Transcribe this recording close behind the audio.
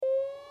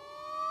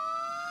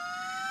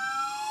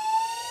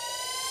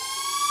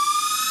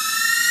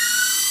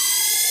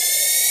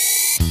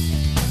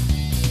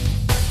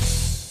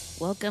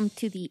Welcome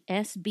to the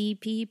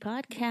SBP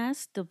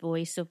podcast, the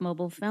voice of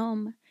mobile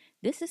film.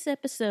 This is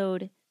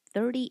episode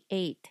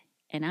 38,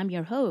 and I'm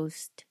your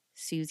host,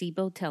 Susie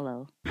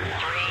Botello.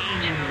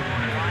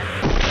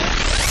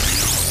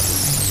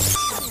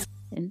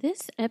 In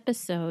this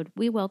episode,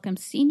 we welcome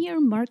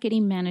Senior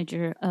Marketing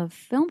Manager of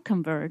Film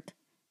Convert,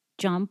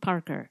 John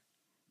Parker.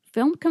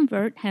 Film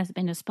Convert has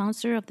been a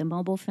sponsor of the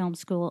Mobile Film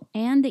School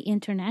and the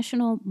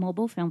International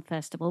Mobile Film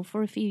Festival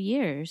for a few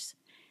years.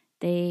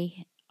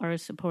 They are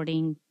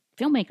supporting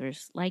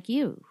filmmakers like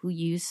you who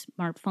use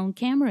smartphone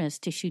cameras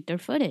to shoot their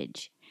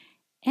footage.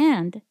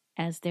 And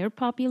as their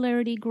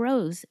popularity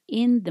grows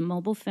in the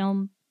mobile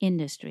film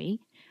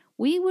industry,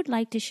 we would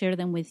like to share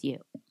them with you.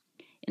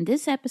 In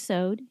this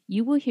episode,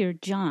 you will hear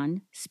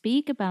John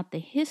speak about the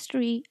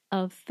history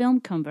of Film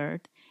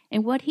Convert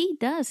and what he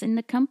does in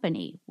the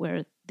company,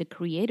 where the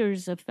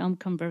creators of Film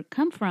Convert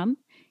come from,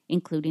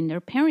 including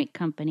their parent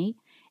company,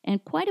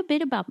 and quite a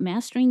bit about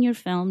mastering your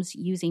films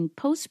using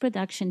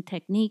post-production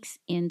techniques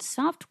in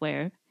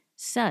software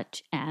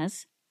such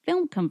as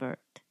Film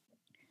Convert.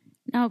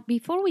 Now,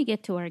 before we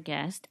get to our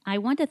guest, I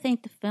want to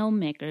thank the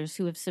filmmakers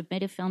who have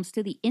submitted films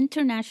to the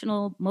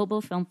International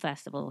Mobile Film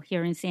Festival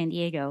here in San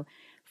Diego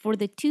for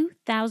the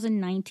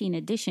 2019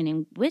 edition,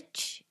 in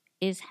which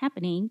is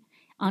happening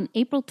on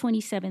April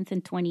 27th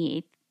and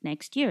 28th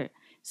next year.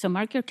 So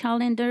mark your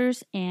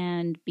calendars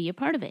and be a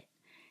part of it.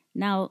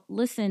 Now,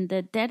 listen,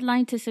 the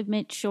deadline to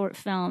submit short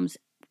films,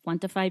 1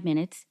 to 5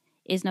 minutes,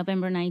 is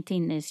November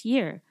 19 this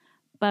year.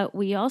 But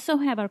we also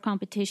have our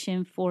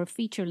competition for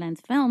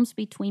feature-length films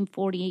between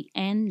 40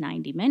 and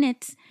 90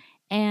 minutes.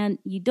 And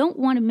you don't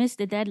want to miss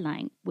the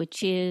deadline,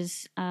 which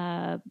is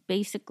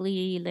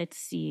basically, let's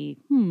see.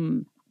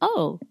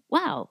 Oh,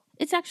 wow.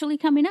 It's actually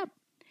coming up.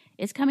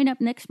 It's coming up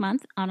next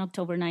month on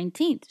October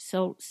 19th.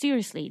 So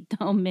seriously,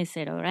 don't miss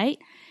it, all right?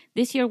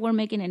 This year, we're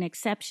making an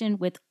exception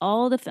with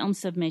all the film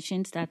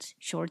submissions, that's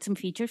shorts and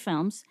feature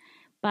films,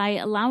 by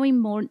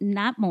allowing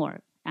not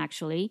more,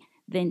 actually,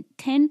 than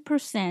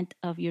 10%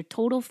 of your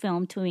total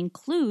film to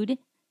include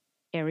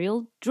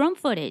aerial drone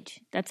footage.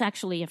 That's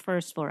actually a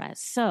first for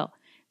us. So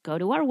go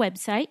to our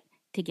website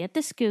to get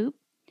the scoop,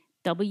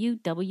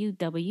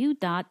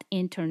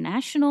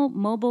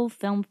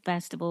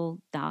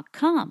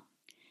 www.internationalmobilefilmfestival.com.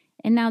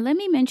 And now let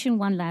me mention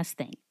one last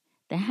thing.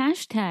 The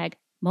hashtag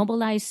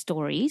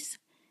MobilizeStories,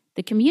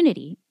 the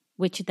community,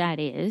 which that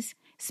is,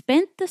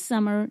 spent the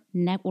summer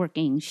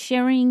networking,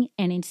 sharing,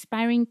 and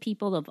inspiring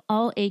people of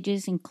all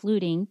ages,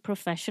 including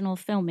professional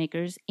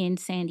filmmakers in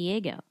San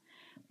Diego.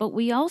 But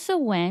we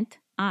also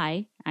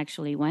I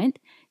actually went,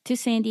 to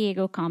San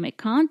Diego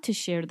Comic-Con to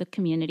share the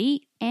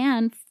community,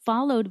 and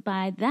followed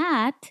by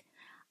that,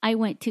 I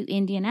went to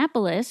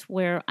Indianapolis,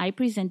 where I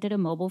presented a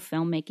mobile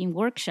filmmaking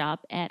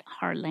workshop at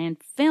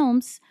Heartland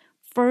Films'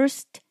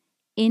 first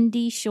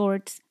Indie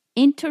Shorts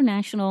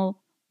International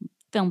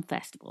Film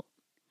Festival.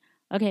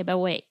 Okay, but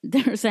wait,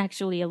 there's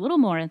actually a little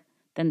more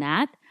than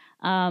that.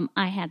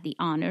 I had the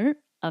honor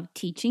of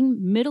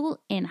teaching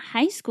middle and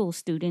high school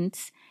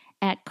students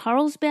at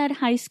Carlsbad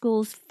High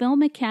School's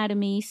Film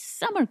Academy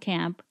summer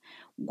camp,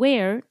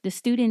 where the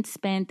students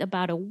spent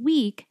about a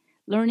week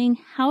learning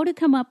how to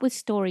come up with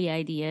story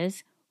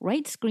ideas,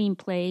 write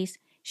screenplays,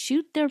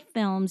 shoot their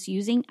films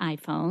using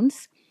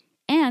iPhones,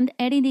 and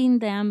editing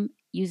them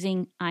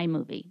using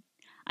iMovie.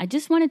 I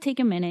just want to take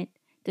a minute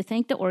to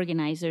thank the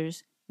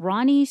organizers,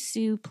 Ronnie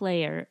Sue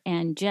Player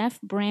and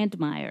Jeff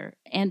Brandmeier,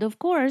 and of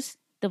course,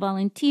 the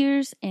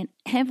volunteers and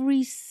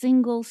every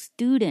single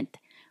student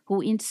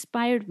who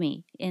inspired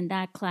me in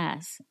that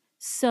class.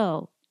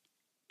 So,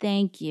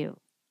 thank you.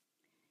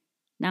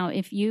 Now,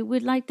 if you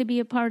would like to be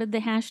a part of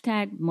the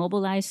hashtag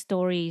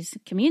MobilizeStories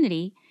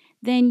community,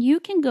 then you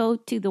can go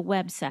to the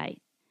website,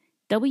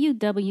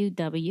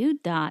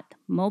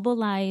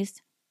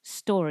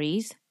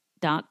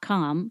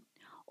 www.mobilizestories.com,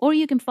 or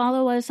you can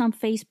follow us on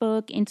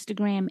Facebook,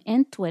 Instagram,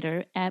 and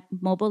Twitter at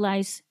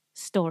Mobilize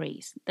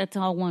Stories. That's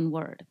all one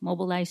word,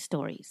 Mobilize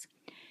Stories.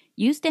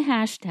 Use the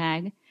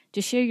hashtag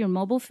to share your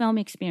mobile film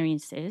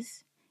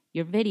experiences,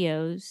 your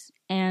videos,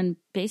 and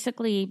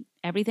basically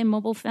everything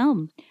mobile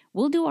film.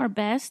 We'll do our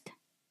best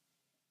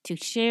to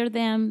share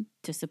them,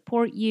 to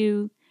support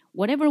you,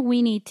 whatever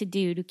we need to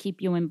do to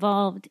keep you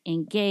involved,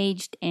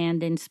 engaged,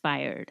 and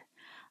inspired.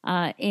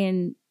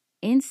 In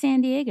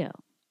San Diego,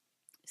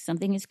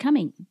 something is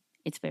coming.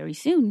 It's very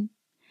soon.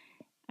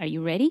 Are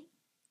you ready?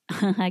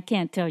 I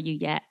can't tell you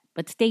yet,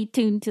 but stay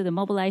tuned to the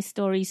Mobilize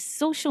Stories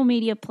social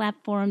media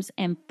platforms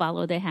and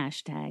follow the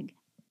hashtag.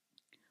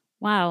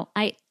 Wow,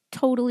 I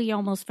totally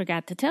almost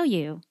forgot to tell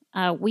you.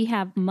 We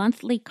have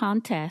monthly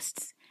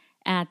contests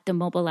at the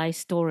Mobilize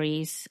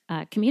Stories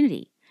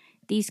community.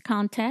 These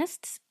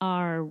contests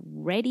are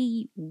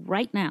ready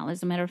right now.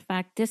 As a matter of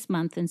fact, this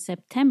month in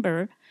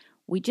September,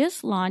 we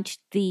just launched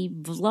the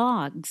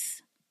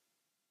Vlogs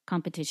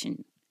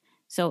competition.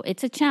 So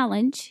it's a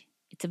challenge.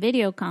 It's a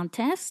video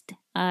contest.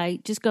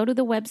 Just go to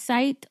the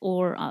website,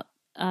 or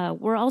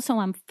we're also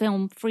on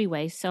Film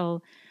Freeway.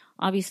 So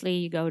obviously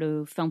you go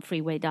to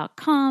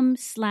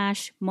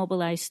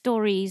filmfreeway.com/Mobilize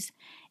Stories,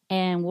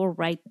 and we're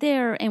right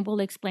there, and we'll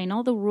explain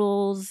all the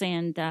rules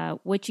and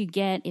what you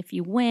get if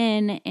you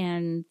win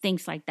and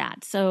things like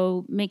that.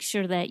 So make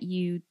sure that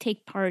you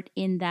take part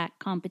in that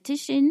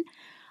competition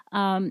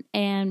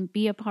and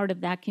be a part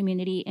of that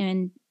community.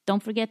 And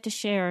don't forget to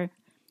share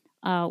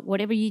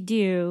whatever you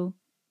do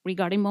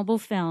regarding mobile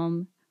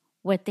film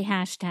with the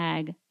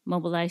hashtag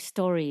Mobilize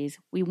Stories.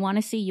 We want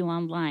to see you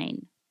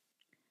online.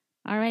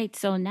 All right,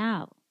 so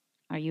now,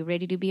 are you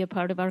ready to be a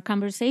part of our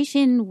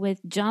conversation with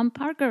John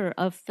Parker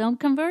of Film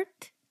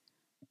Convert?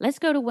 Let's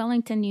go to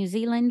Wellington, New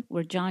Zealand,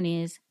 where John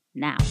is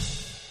now.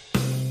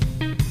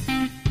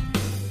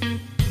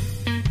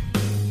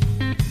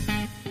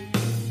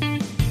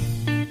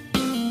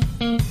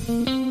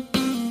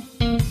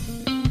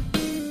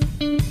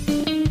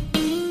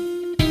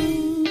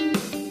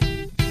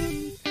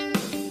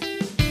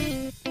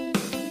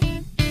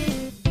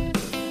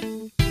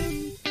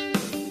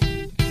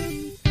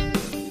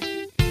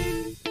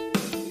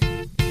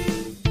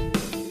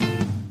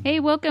 Hey,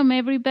 welcome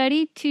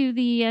everybody to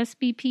the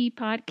SBP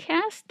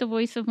podcast, the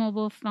Voice of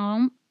Mobile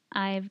Film.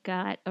 I've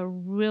got a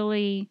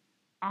really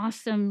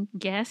awesome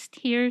guest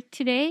here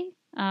today.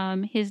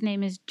 His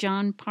name is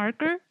John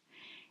Parker,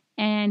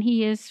 and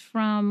he is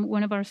from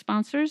one of our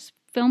sponsors,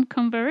 Film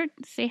Convert.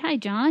 Say hi,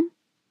 John.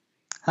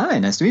 Hi,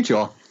 nice to meet you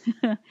all.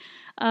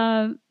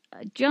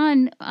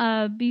 John,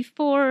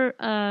 before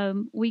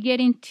we get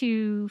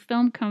into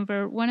Film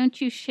Convert, why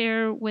don't you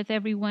share with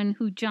everyone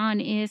who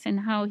John is and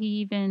how he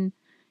even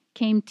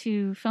came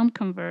to Film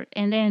Convert,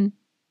 and then,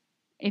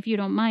 if you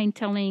don't mind,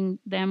 telling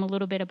them a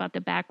little bit about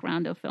the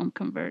background of Film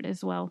Convert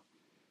as well.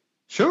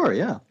 Sure,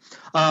 yeah.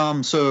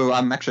 So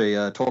I'm actually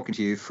talking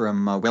to you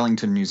from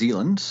Wellington, New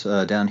Zealand,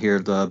 down here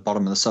at the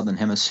bottom of the southern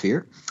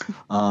hemisphere.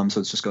 So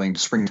it's just going to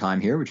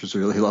springtime here, which is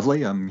really lovely.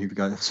 You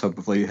guys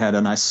hopefully had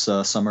a nice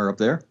summer up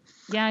there.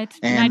 Yeah,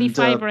 it's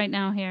 95 right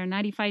now here,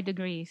 95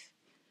 degrees.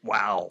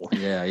 Wow.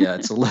 Yeah.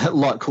 It's a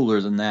lot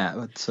cooler than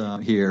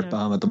that here at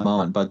the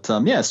moment. But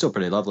it's still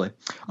pretty lovely.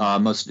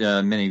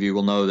 Many of you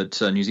will know that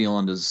New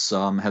Zealand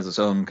has its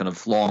own kind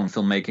of long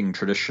filmmaking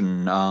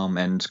tradition.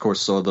 And of course,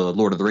 so the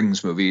Lord of the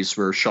Rings movies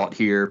were shot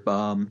here.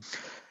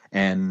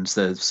 And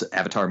the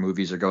Avatar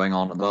movies are going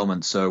on at the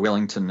moment. So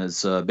Wellington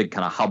is a big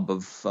kind of hub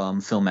of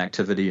film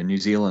activity in New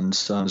Zealand.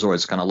 There's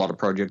always kind of a lot of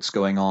projects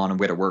going on, and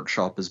Weta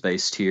Workshop is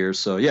based here.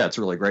 So yeah, it's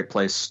a really great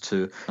place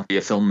to be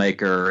a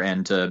filmmaker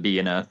and to be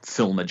in a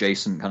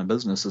film-adjacent kind of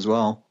business as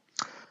well.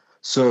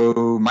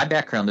 So my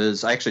background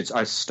is I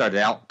started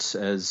out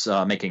as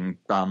making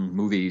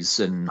movies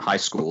in high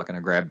school. I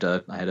had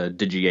a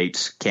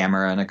Digi-8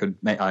 camera, and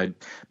I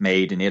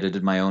made and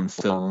edited my own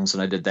films,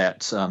 and I did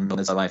that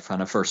as my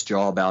kind of first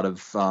job out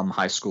of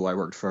high school. I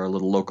worked for a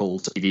little local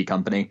TV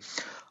company,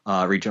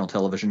 regional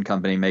television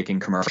company, making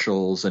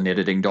commercials and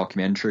editing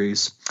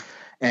documentaries.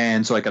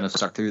 And so I kind of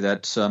stuck through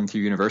that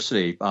through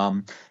university.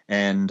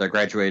 And I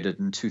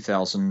graduated in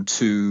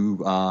 2002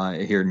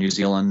 here in New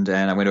Zealand,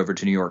 and I went over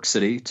to New York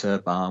City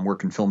to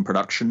work in film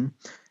production,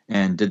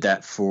 and did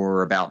that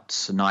for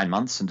about 9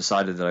 months, and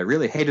decided that I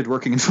really hated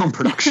working in film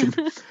production.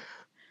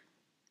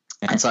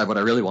 And decided what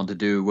I really wanted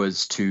to do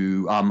was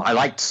I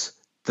liked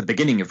the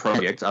beginning of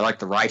projects. I liked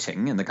the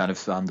writing and the kind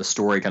of the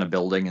story kind of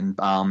building, and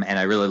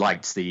I really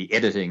liked the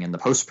editing and the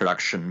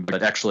post-production.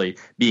 But actually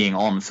being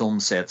on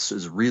film sets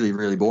is really,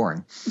 really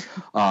boring,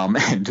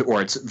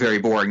 or it's very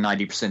boring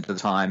 90% of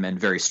the time and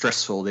very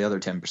stressful the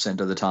other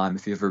 10% of the time.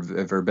 If you've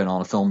ever been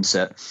on a film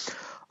set,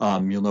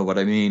 you'll know what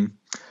I mean.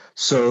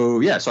 So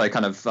I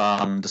kind of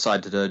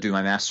decided to do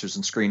my master's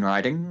in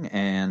screenwriting,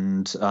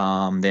 and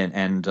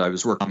I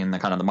was working in the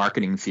kind of the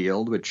marketing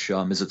field, which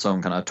is its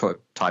own kind of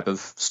type of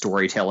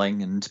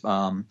storytelling, and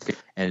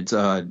it's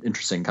an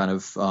interesting kind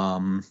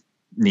of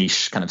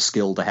niche kind of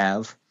skill to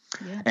have.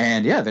 Yeah.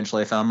 And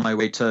eventually I found my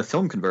way to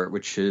Film Convert,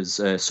 which is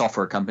a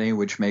software company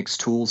which makes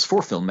tools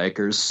for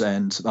filmmakers,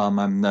 and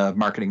I'm the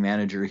marketing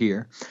manager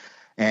here.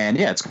 And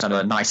it's kind of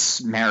a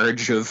nice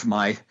marriage of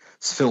my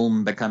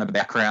film kind of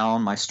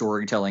background, my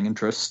storytelling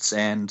interests,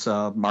 and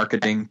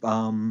marketing,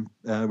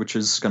 which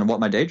is kind of what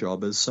my day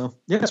job is. So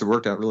it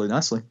worked out really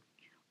nicely.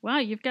 Wow,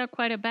 you've got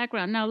quite a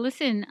background. Now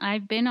listen,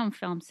 I've been on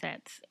film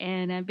sets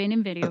and I've been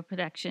in video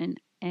production,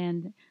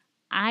 and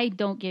I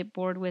don't get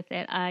bored with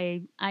it.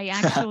 I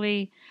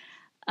actually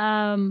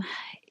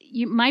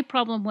my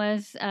problem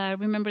was,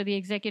 remember the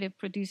executive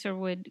producer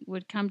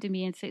would come to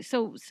me and say,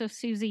 so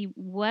Susie,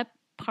 what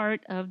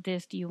part of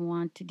this do you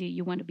want to do?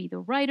 You want to be the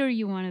writer?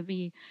 You want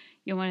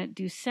to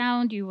do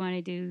sound? You want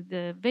to do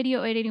the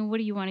video editing? What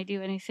do you want to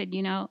do? And I said,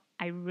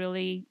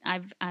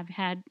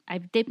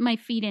 I've dipped my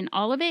feet in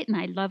all of it, and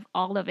I love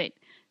all of it.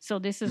 So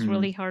this is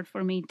really hard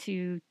for me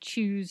to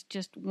choose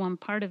just one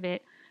part of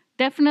it.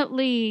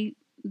 Definitely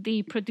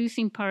the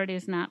producing part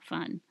is not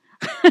fun.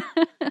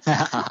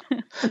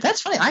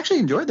 That's funny. I actually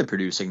enjoyed the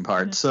producing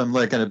parts.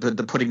 Like kind of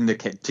the putting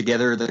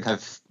together the kind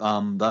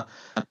of the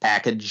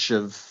package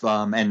of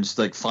and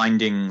like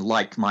finding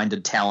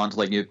like-minded talent,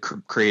 like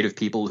creative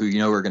people who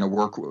are going to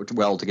work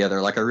well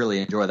together. Like I really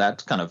enjoy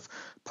that kind of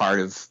part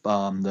of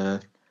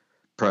the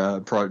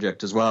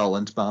project as well,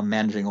 and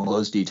managing all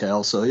those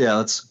details. So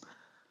that's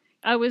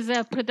I was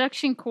a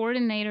production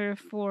coordinator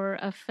for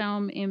a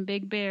film in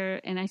Big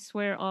Bear, and I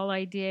swear all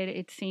I did,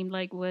 it seemed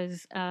like,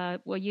 was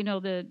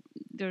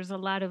there's a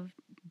lot of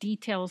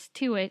details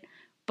to it,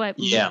 but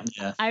Yeah.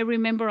 I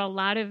remember a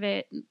lot of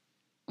it,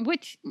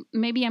 which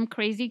maybe I'm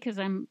crazy because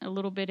I'm a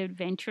little bit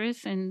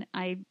adventurous and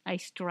I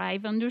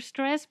strive under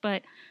stress,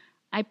 but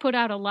I put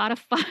out a lot of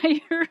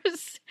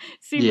fires.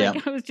 Seemed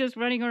like I was just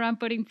running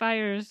around putting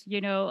fires,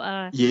 People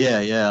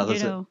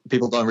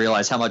don't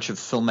realize how much of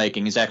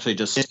filmmaking is actually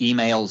just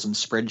emails and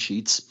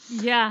spreadsheets.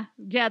 Yeah.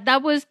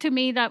 That was, to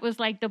me, that was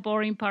like the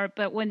boring part.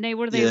 But when they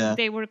were there,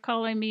 they were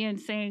calling me and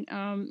saying,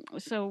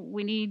 so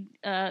we need,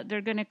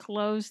 they're going to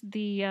close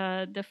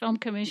the film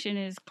commission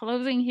is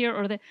closing here,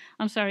 or the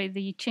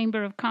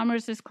Chamber of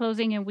Commerce is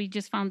closing, and we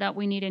just found out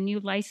we need a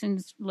new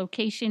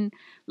location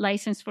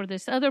license for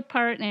this other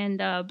part, and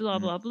blah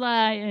blah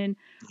blah, and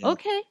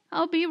okay,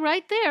 I'll be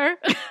right there.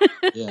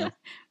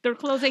 They're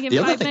closing in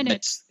 5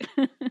 minutes.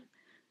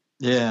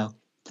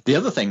 The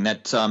other thing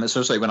that,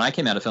 especially when I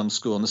came out of film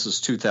school, and this is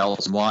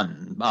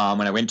 2001,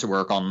 when I went to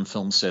work on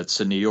film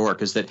sets in New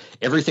York, is that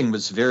everything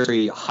was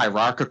very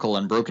hierarchical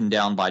and broken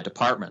down by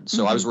department.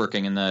 So I was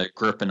working in the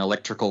grip and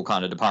electrical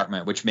kind of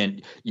department, which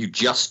meant you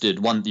just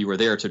did you were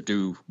there to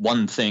do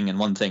one thing and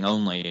one thing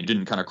only, and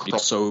didn't kind of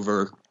cross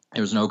over.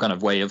 There was no kind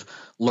of way of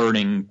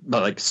learning,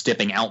 like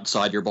stepping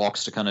outside your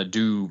box to kind of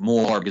do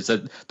more, because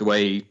the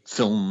way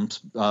films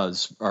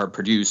are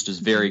produced is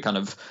very kind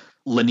of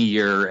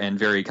linear and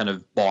very kind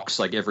of box,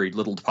 like every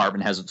little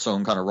department has its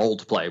own kind of role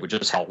to play, which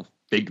is how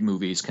big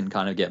movies can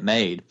kind of get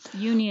made.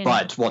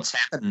 But what's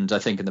happened, I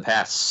think, in the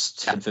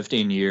past 10,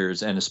 15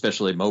 years, and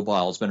especially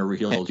mobile has been a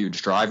real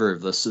huge driver of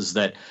this, is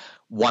that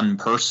one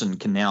person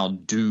can now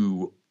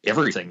do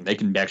everything. They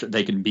can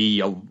be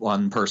a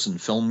one-person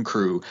film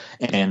crew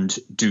and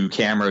do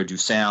camera, do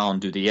sound,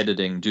 do the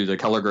editing, do the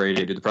color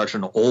grading, do the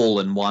production, all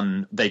in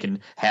one. They can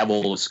have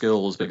all the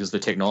skills because the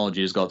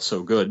technology has got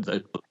so good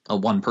that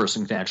one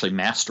person can actually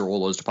master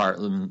all those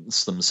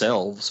departments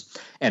themselves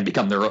and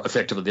become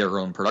effectively their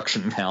own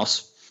production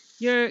house.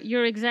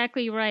 You're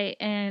exactly right,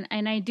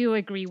 and I do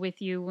agree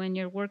with you. When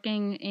you're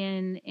working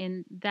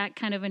in that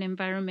kind of an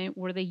environment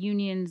where the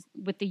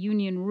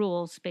union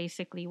rules,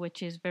 basically,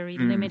 which is very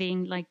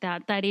limiting, like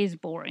that is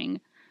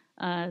boring.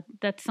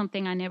 That's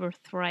something I never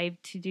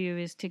thrived to do,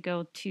 is to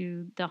go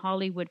to the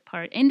Hollywood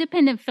part.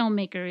 Independent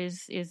filmmaker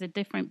is a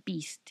different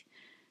beast.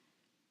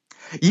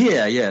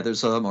 Yeah.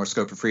 There's a lot more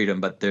scope for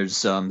freedom, but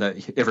there's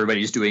that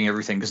everybody's doing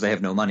everything because they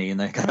have no money and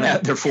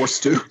they're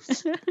forced to.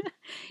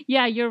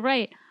 Yeah, you're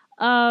right.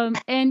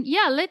 And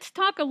let's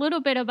talk a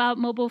little bit about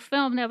mobile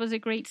film. That was a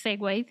great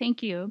segue.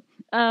 Thank you.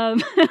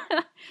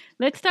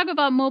 Let's talk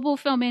about mobile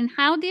film and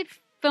how did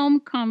Film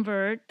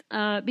Convert,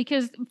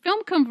 because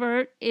Film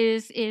Convert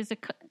is a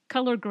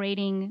color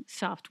grading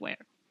software.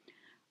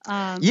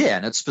 And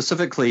it's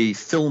specifically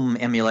film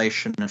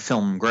emulation and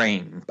film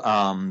grain.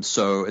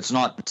 So it's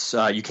not,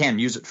 you can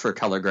use it for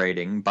color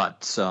grading,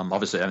 but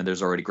obviously,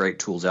 there's already great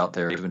tools out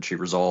there, DaVinci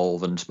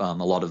Resolve, and a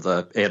lot of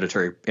the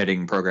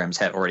editing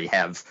programs already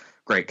have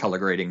great color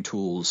grading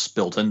tools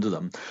built into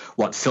them.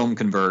 What Film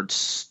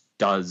Convert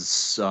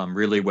does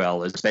really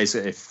well is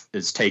basically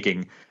is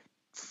taking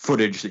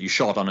footage that you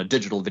shot on a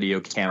digital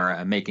video camera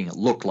and making it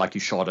look like you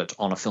shot it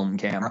on a film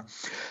camera.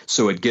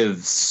 So it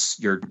gives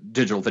your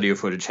digital video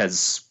footage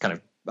has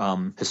kind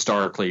of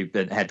historically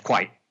had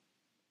quite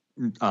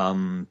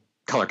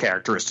color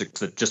characteristics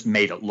that just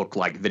made it look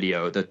like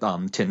video, that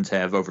tend to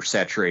have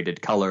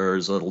oversaturated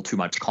colors, a little too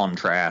much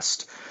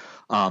contrast,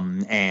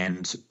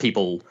 and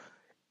people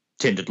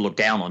tended to look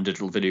down on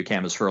digital video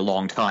cameras for a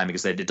long time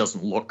because it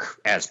doesn't look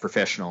as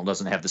professional,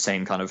 doesn't have the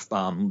same kind of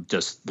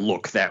just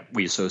look that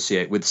we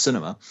associate with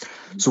cinema.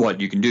 So what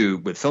you can do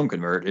with Film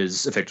Convert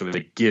is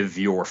effectively give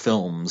your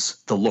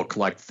films the look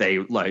like they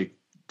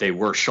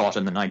were shot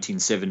in the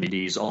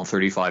 1970s on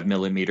 35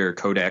 millimeter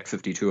Kodak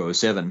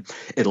 5207.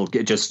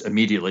 It just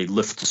immediately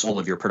lifts all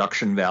of your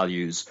production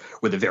values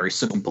with a very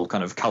simple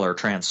kind of color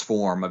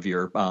transform of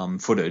your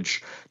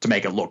footage to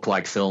make it look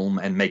like film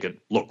and make it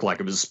look like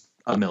it was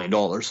 $1 million.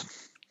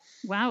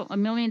 Wow, $1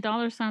 million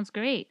sounds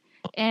great.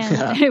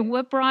 And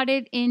what brought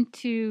it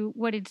into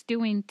what it's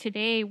doing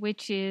today,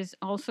 which is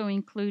also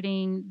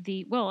including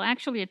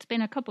actually it's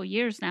been a couple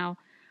years now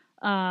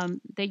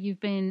that you've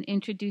been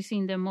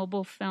introducing the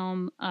mobile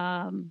film,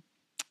 what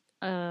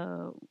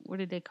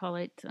did they call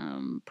it?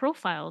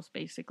 Profiles,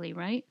 basically,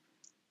 right?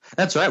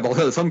 That's right. Well,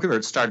 Film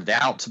Convert started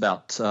out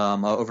about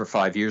over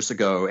 5 years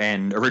ago,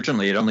 and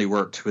originally it only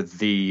worked with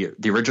the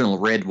original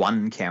Red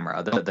 1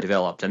 camera that they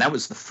developed, and that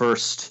was the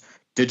first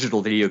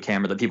digital video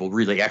camera that people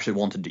really actually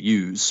wanted to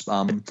use.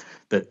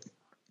 That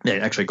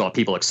it actually got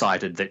people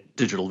excited that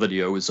digital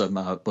video was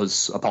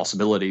a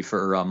possibility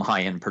for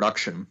high-end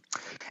production.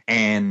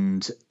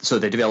 And so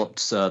they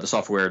developed the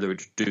software that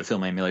would do the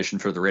film emulation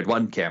for the Red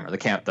 1 camera.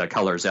 The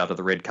colors out of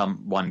the Red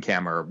 1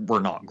 camera were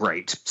not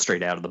great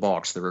straight out of the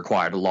box. They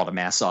required a lot of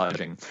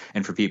massaging.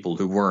 And for people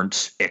who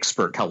weren't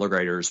expert color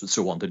graders but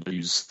still wanted to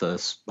use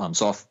the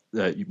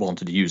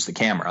wanted to use the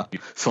camera,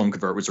 Film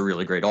Convert was a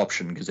really great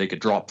option because they could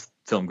drop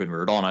Film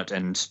Convert on it,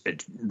 and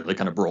it really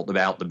kind of brought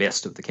about the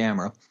best of the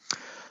camera.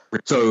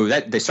 So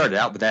that they started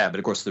out with that, but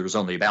of course there was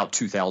only about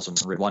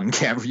 2,000 Red 1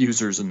 camera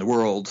users in the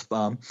world,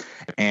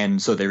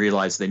 and so they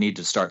realized they need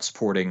to start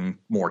supporting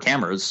more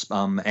cameras.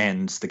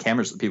 And the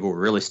cameras that people were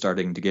really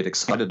starting to get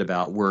excited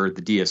about were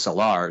the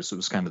DSLRs. It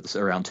was kind of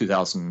around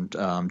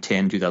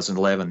 2010,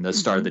 2011, the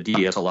start of the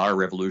DSLR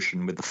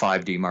revolution with the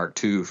 5D Mark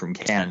II from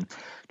Canon.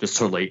 Just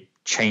totally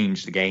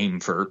changed the game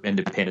for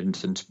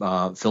independent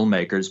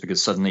filmmakers,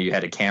 because suddenly you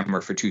had a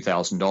camera for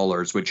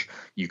 $2,000, which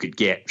you could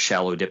get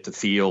shallow depth of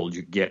field,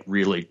 you could get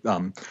really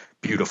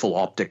beautiful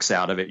optics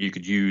out of it, you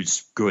could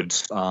use good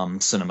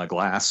cinema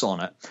glass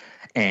on it,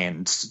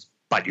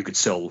 but you could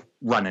still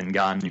run and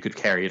gun, you could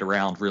carry it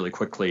around really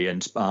quickly,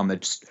 and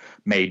it just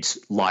made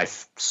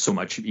life so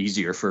much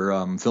easier for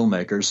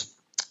filmmakers.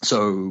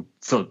 So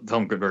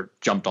Film Convert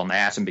jumped on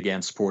that and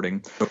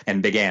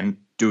began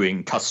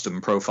doing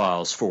custom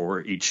profiles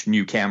for each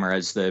new camera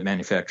as the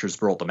manufacturers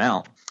brought them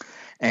out.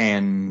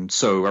 And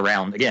so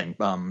around, again,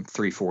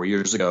 3-4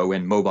 years ago,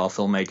 when mobile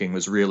filmmaking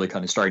was really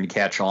kind of starting to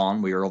catch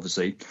on, we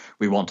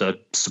want to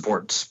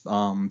support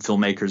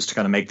filmmakers to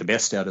kind of make the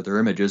best out of their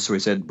images. So we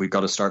said, we've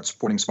got to start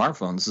supporting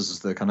smartphones. This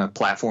is the kind of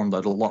platform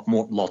that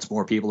lots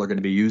more people are going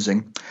to be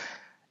using.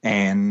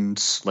 And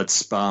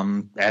let's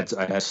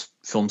add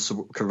film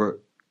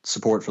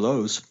support for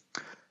those.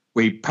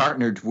 We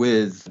partnered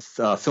with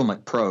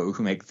Filmic Pro,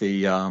 who make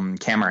the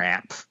camera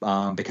app,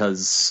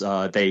 because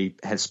they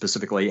had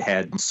specifically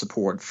had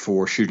support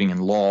for shooting in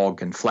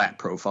log and flat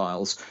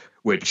profiles,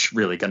 which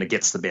really kind of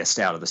gets the best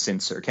out of the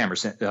sensor.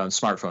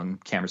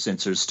 Smartphone camera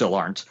sensors still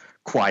aren't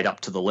quite up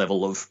to the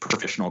level of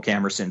professional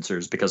camera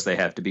sensors because they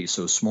have to be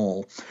so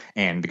small,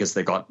 and because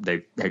they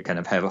kind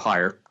of have a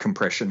higher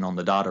compression on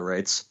the data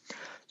rates.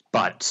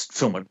 But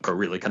Filmic Pro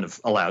really kind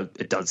of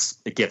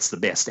it gets the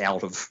best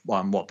out of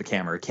what the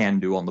camera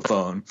can do on the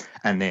phone,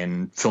 and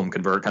then Film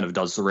Convert kind of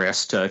does the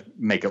rest to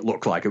make it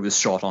look like it was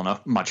shot on a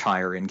much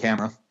higher end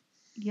camera.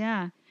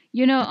 Yeah.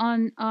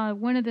 On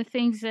one of the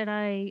things that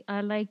I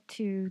like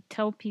to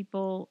tell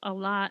people a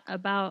lot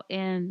about,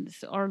 and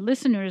our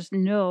listeners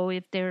know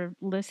if they're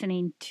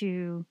listening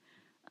to,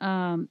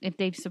 if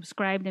they've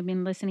subscribed and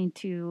been listening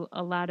to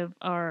a lot of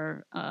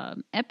our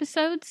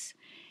episodes,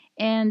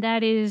 and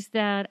that is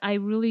that I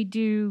really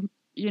do,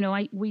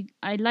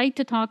 I like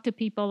to talk to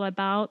people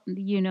about,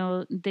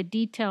 the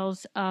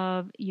details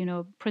of,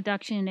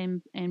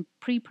 production and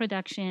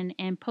pre-production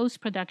and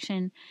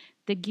post-production,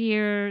 the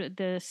gear,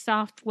 the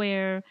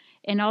software,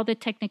 and all the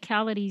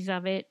technicalities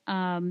of it,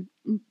 but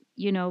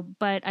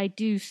I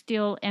do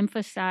still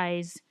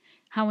emphasize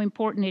how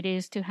important it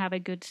is to have a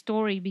good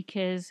story,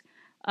 because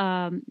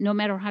no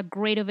matter how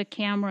great of a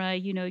camera,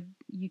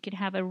 you could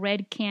have a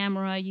red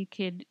camera, you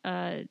could,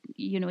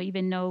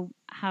 even know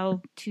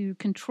how to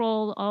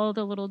control all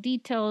the little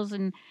details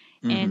and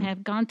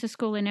have gone to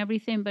school and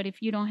everything. But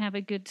if you don't have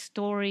a good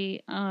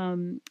story,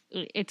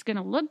 it's going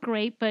to look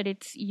great, but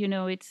it's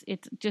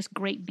just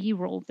great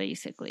B-roll,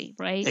 basically,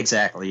 right?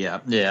 Exactly.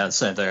 Yeah. Yeah.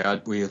 So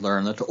there, we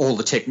learned that all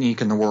the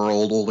technique in the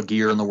world, all the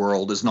gear in the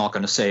world is not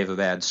going to save a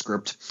bad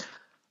script.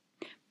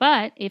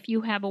 But if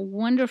you have a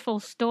wonderful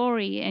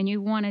story and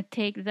you want to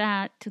take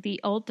that to the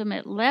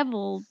ultimate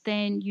level,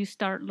 then you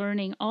start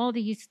learning all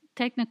these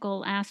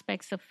technical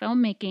aspects of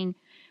filmmaking,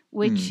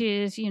 which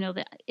is,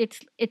 it's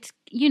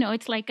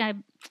like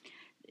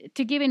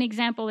to give an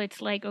example,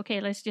 it's like, okay,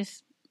 let's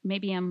just,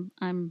 maybe I'm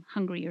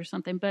hungry or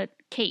something, but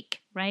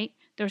cake, right?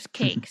 There's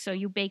cake. So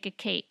you bake a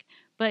cake,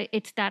 but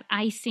it's that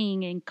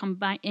icing in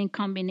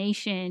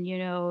combination,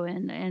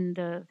 and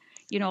the,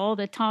 all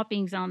the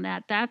toppings on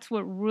that. That's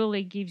what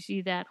really gives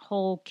you that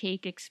whole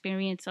cake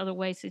experience.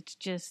 Otherwise, it's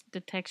just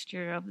the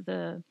texture of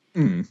the,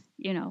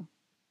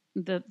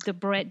 the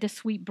bread, the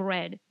sweet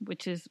bread,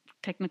 which is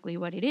technically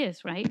what it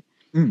is, right?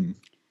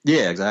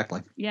 Yeah,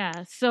 exactly.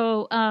 Yeah.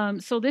 So,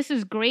 so this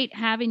is great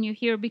having you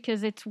here,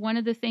 because it's one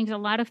of the things, a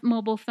lot of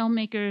mobile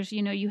filmmakers,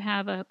 you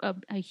have a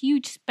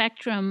huge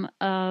spectrum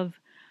of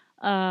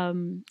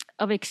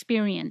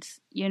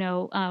experience, in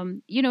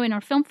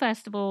our film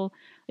festival,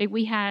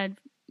 we had,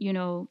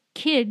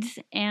 kids,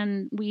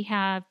 and we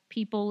have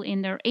people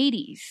in their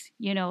 80s,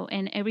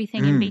 and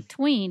everything in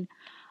between.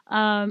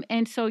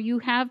 And so you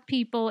have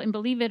people, and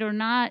believe it or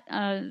not,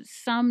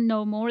 some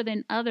know more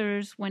than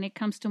others when it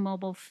comes to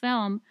mobile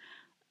film.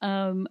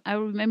 I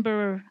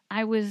remember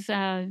I was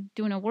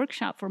doing a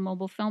workshop for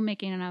mobile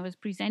filmmaking, and I was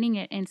presenting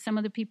it, and some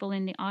of the people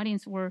in the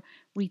audience were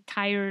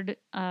retired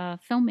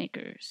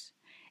filmmakers.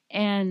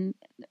 And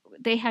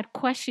they had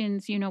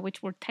questions,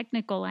 which were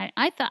technical.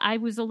 I thought, I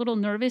was a little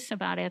nervous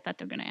about it. I thought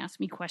they're going to ask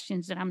me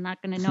questions that I'm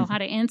not going to know how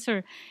to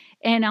answer.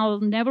 And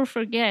I'll never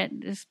forget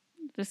this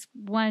this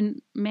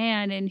one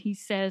man, and he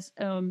says,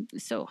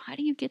 "So how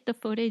do you get the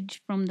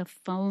footage from the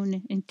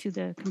phone into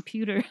the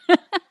computer?"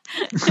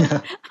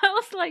 I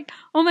was like,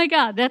 "Oh my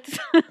God, that's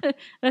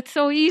that's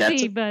so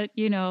easy," but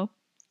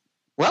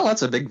Well,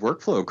 that's a big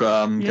workflow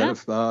kind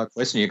of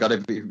question. You got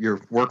to your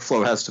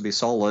workflow has to be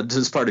solid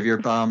as part of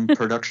your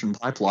production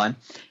pipeline.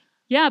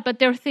 Yeah, but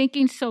they're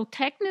thinking so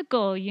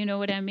technical, you know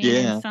what I mean?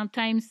 Yeah. And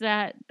sometimes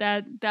that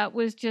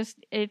was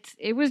just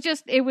it was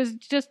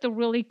just a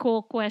really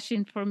cool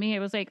question for me. It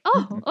was like,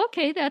 oh,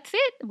 okay, that's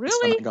it,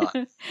 really?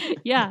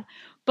 Yeah.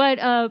 But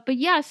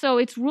yeah, so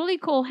it's really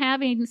cool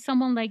having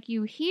someone like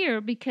you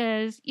here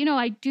because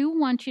I do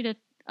want you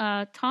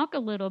to talk a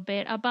little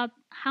bit about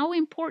how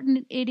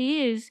important it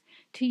is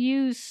to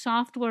use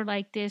software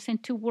like this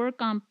and to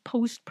work on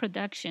post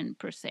production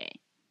per se.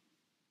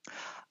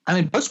 I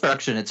mean,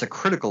 post-production, it's a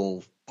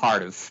critical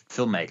part of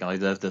filmmaking. Like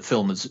the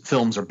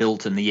films are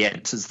built in the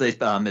edit, as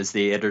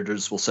the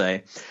editors will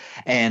say.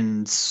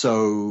 And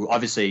so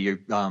obviously you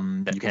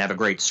can have a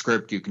great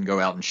script, you can go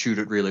out and shoot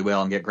it really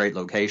well and get great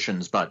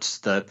locations, but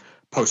the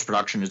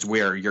post-production is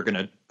where you're going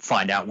to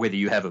find out whether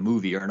you have a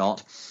movie or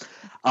not.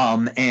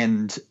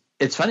 And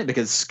it's funny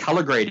because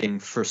color grading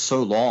for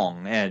so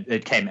long, and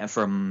it came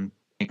from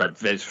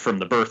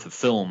the birth of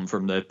film,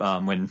 from the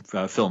when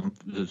film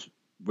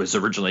was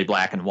originally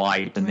black and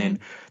white, and then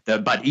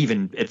but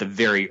even at the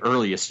very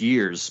earliest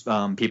years,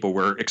 people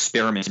were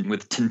experimenting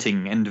with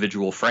tinting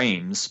individual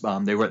frames.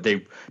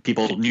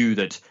 People knew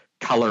that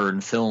color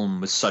in film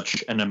was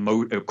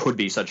could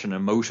be such an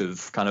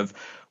emotive kind of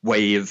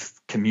way of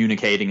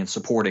communicating and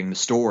supporting the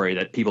story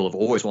that people have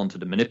always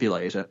wanted to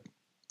manipulate it.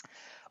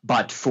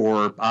 But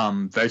for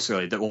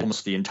basically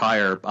almost the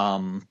entire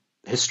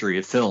history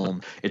of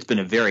film, it's been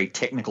a very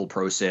technical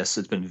process.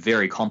 It's been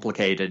very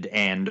complicated,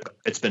 and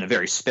it's been a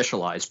very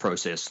specialized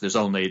process. There's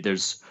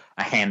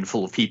a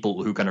handful of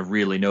people who kind of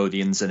really know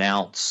the ins and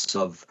outs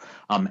of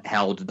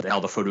how the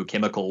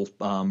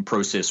photochemical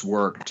process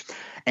worked.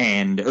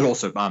 And it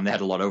also they had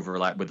a lot of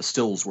overlap with the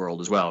stills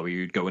world as well, where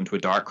you'd go into a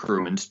dark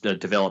room and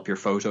develop your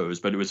photos.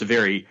 But it was a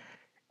very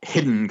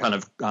hidden kind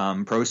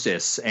of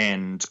process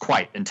and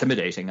quite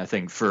intimidating, I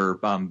think, for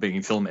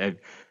being film.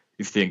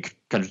 You think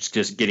kind of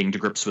just getting to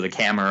grips with a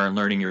camera and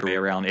learning your way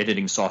around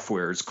editing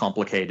software is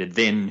complicated.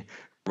 Then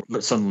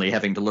suddenly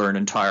having to learn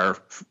an entire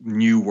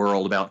new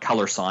world about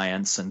color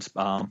science and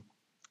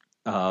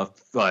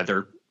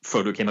either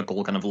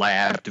photochemical kind of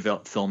lab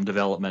film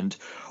development,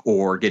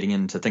 or getting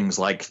into things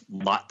like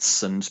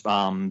LUTs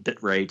and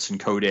bit rates and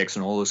codecs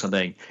and all those kind of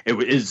things.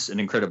 It is an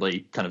incredibly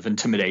kind of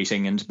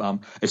intimidating, and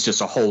it's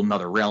just a whole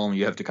nother realm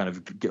you have to kind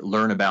of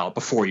learn about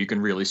before you can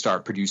really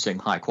start producing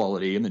high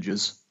quality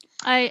images.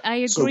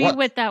 I agree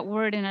with that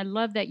word, and I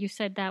love that you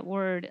said that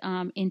word,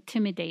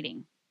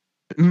 intimidating.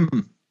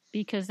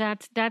 Because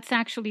that's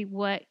actually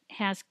what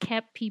has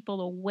kept people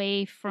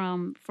away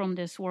from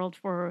this world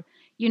for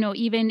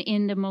even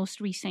in the most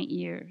recent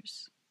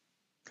years.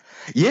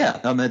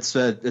 Yeah, it's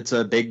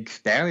a big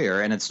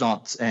barrier, and it's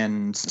not,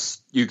 and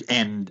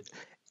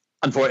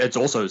unfortunately, it's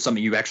also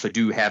something you actually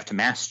do have to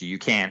master. You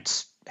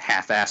can't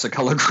half-ass a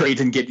color grade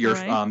and get your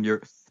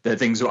the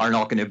things are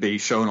not going to be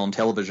shown on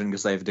television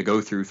because they have to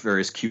go through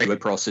various QA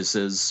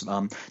processes.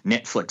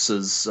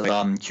 Netflix's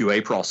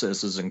QA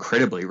process is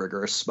incredibly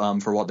rigorous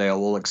for what they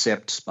will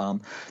accept.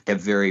 They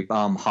have very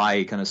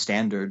high kind of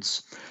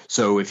standards.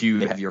 So if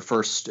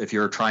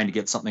you're trying to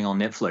get something on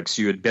Netflix,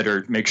 you had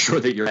better make sure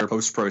that your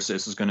post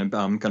process is going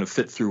to kind of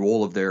fit through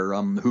all of their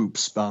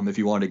hoops if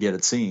you want to get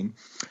it seen.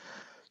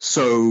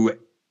 So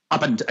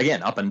up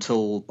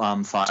until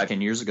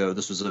 5-10 years ago,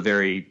 this was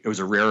it was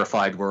a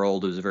rarefied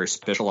world. It was a very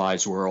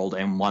specialized world,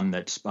 and one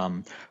that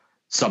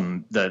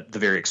the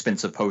very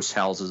expensive post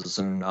houses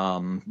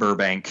in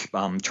Burbank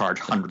charge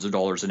hundreds of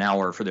dollars an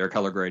hour for their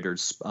color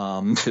graders'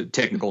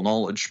 technical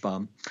knowledge.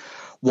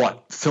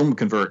 What Film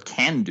Convert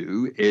can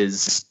do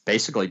is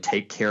basically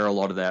take care of a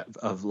lot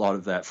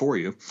of that for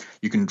you.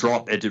 You can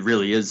drop it. It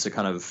really is a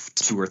kind of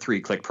 2 or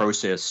 3 click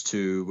process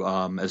to,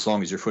 as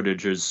long as your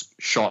footage is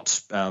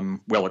shot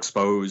well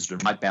exposed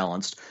and right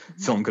balanced,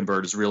 Film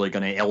Convert is really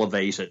going to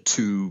elevate it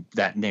to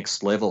that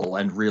next level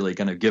and really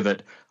going to give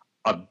it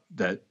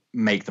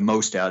make the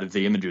most out of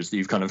the images that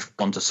you've kind of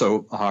gone to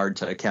so hard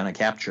to kind of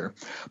capture.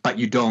 But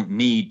you don't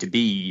need to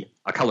be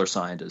a color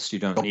scientist. You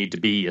don't need to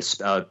be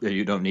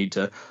you don't need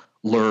to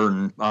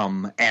learn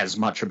as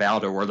much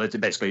about it, or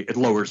basically it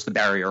lowers the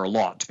barrier a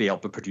lot to be able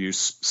to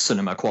produce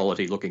cinema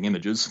quality looking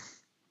images.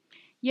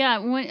 Yeah,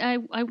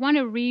 I want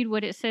to read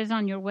what it says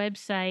on your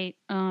website.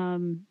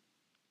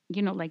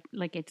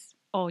 Like it's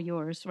all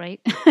yours, right?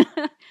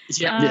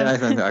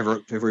 I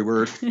wrote every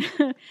word.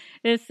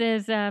 It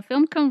says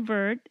Film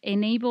Convert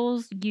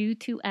enables you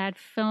to add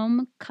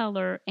film,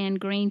 color, and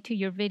grain to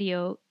your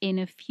video in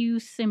a few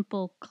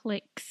simple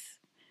clicks.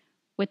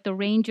 With the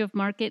range of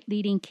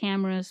market-leading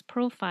cameras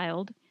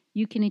profiled,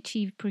 you can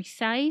achieve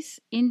precise,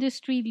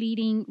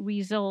 industry-leading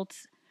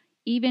results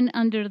even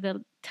under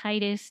the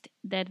tightest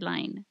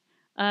deadline.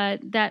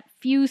 That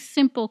few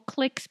simple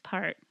clicks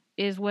part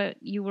is what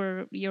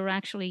you're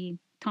actually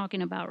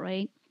talking about,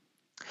 right?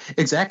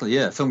 Exactly,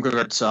 yeah. Film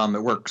Convert,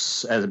 it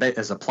works as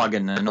a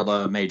plugin in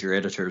other major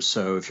editors.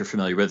 So if you're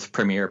familiar with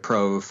Premiere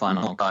Pro,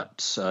 Final Cut,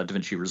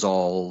 DaVinci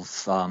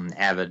Resolve,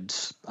 Avid,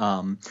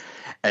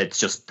 it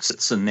just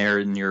sits in there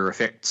in your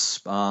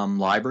effects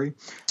library.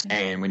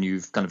 And when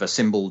you've kind of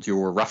assembled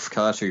your rough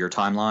cut or your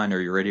timeline, or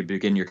you're ready to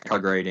begin your color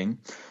grading,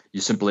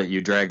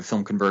 you drag the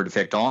Film Convert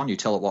effect on. You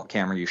tell it what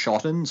camera you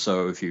shot in.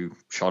 So if you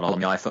shot on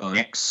the iPhone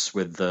X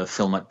with the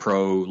Filmic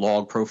Pro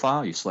log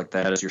profile, you select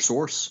that as your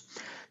source.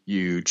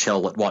 You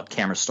tell it what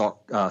camera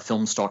stock,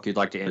 film stock you'd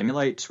like to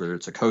emulate, whether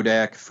it's a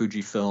Kodak,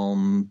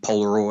 Fujifilm,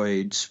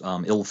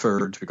 Polaroid,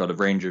 Ilford. We've got a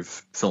range of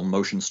film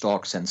motion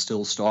stocks and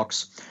still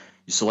stocks.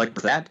 You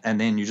select that, and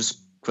then you just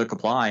click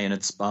apply, and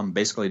it's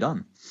basically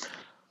done.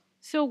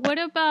 So what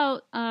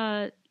about,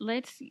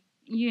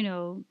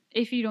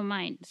 if you don't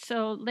mind.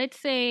 So let's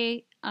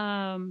say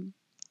one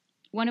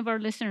of our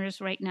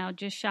listeners right now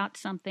just shot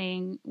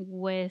something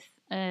with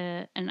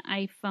an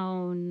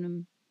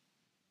iPhone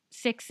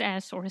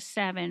 6S or a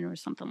 7 or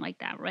something like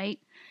that, right?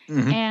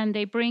 Mm-hmm. And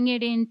they bring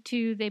it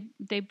into, they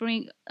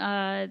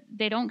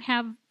don't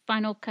have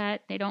Final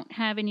Cut, they don't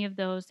have any of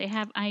those, they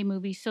have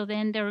iMovie. So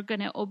then they're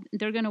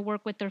gonna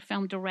work with their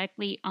film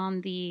directly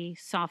on the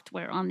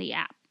software, on the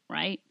app,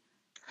 right?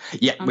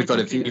 Yeah, we've got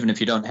if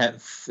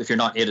you're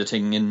not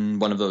editing in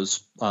one of those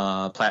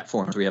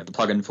platforms we have the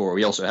plugin for,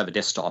 we also have a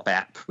desktop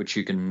app which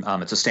you can,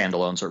 it's a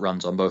standalone, so it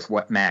runs on both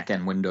Mac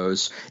and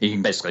Windows. You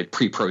can basically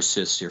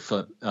pre-process your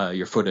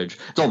footage.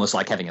 It's almost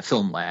like having a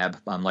film lab,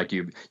 like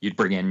you'd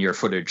bring in your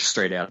footage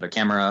straight out of the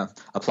camera,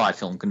 apply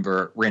Film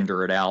Convert,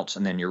 render it out,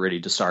 and then you're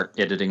ready to start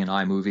editing in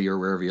iMovie or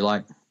wherever you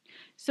like.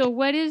 So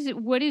what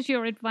is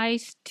your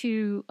advice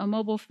to a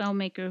mobile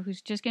filmmaker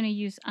who's just going to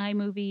use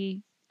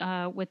iMovie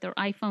with their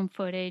iPhone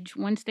footage,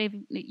 once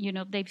they've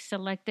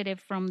selected it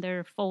from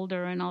their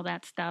folder and all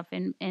that stuff,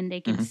 and they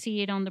can mm-hmm.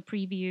 see it on the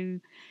preview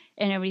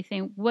and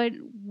everything? What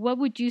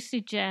would you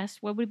suggest?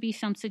 What would be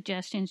some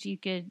suggestions you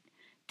could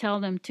tell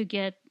them to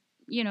get,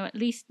 at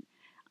least,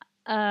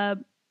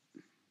 let's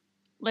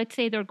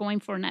say they're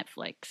going for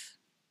Netflix.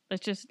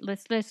 Let's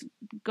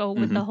go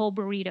with mm-hmm. the whole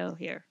burrito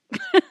here.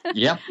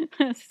 Yeah.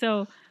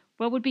 So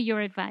what would be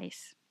your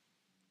advice?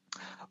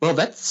 Well,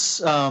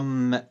 that's,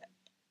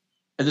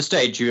 at this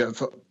stage, you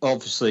have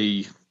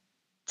obviously,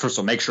 first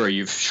of all, make sure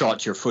you've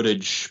shot your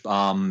footage,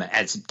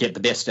 get the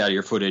best out of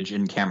your footage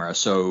in camera.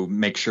 So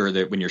make sure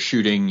that when you're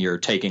shooting, you're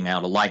taking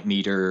out a light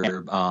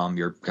meter,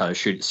 you're kind of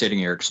setting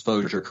your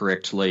exposure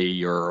correctly,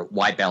 you're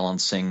white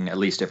balancing at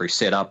least every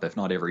setup, if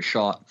not every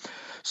shot.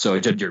 So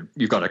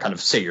you've got to kind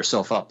of set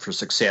yourself up for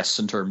success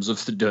in terms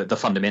of the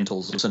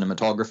fundamentals of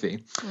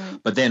cinematography. Right.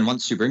 But then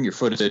once you bring your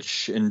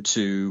footage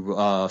into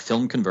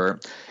Film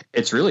Convert,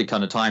 it's really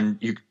kind of time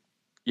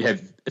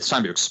it's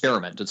time to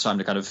experiment. It's time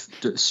to kind of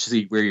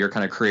see where your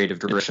kind of creative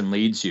direction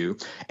leads you.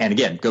 And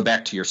again, go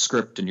back to your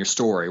script and your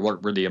story.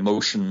 What were the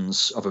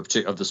emotions of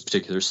this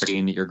particular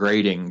scene that you're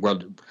grading?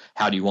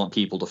 How do you want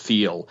people to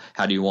feel?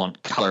 How do you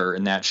want color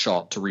in that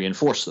shot to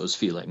reinforce those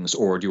feelings?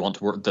 Or do you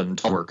want them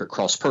to work at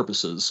cross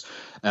purposes?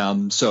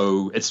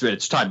 So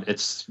it's time.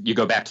 You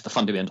go back to the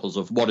fundamentals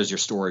of what is your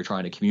story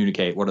trying to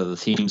communicate? What are the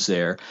themes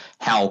there?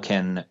 How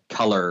can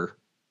color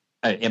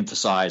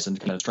emphasize and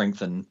kind of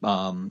strengthen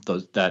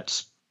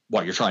that's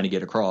what you're trying to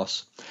get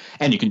across.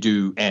 And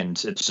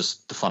it's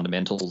just the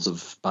fundamentals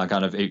of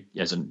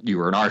you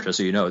were an artist,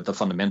 so the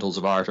fundamentals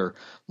of art are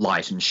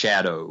light and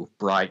shadow,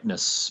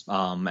 brightness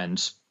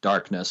and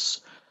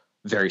darkness,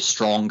 very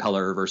strong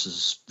color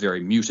versus very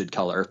muted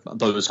color.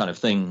 Those kind of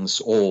things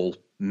all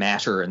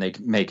matter, and they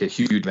make a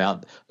huge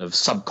amount of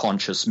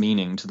subconscious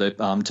meaning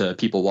to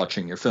people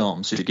watching your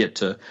film. So to get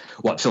to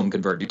what Film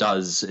Convert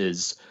does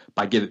is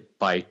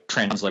by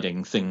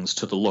translating things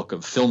to the look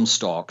of film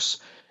stocks,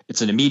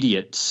 it's an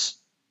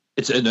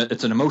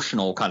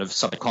emotional kind of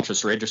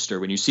subconscious register.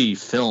 When you see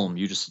film,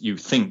 you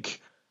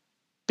think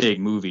big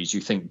movies,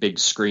 you think big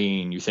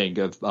screen, you think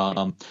of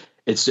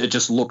it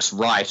just looks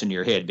right in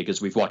your head because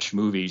we've watched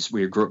movies.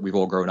 We've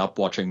all grown up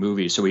watching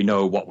movies, so we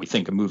know what we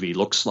think a movie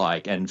looks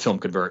like. And Film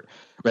Convert,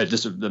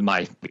 this is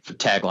my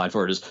tagline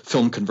for it, is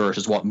Film Convert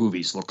is what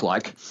movies look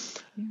like.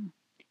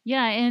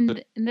 Yeah,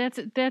 and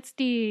that's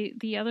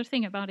the other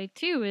thing about it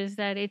too, is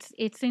that it's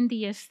in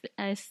the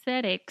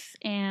aesthetics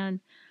and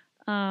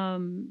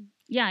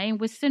and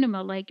with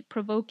cinema, like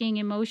provoking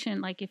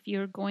emotion. Like if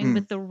you're going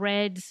with the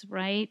reds,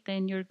 right,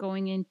 then you're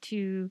going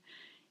into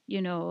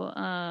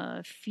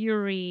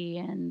fury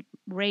and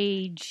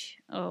rage.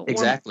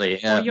 Exactly.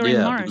 Or you're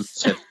in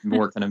Mars.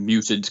 More kind of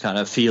muted kind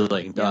of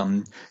feeling. Yeah.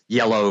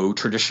 Yellow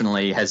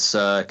traditionally has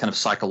kind of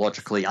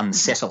psychologically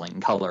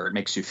unsettling color. It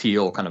makes you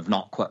feel kind of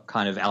not quite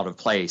kind of out of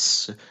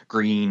place.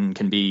 Green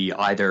can be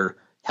either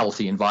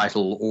healthy and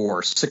vital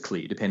or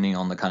sickly, depending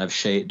on the kind of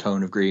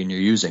tone of green you're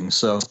using.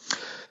 So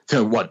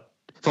what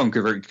Film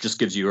Convert just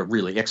gives you a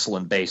really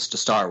excellent base to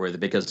start with,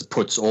 because it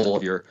puts all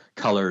of your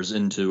colors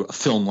into a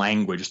film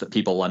language that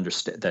people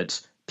understand, that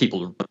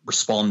people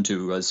respond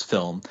to as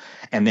film,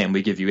 and then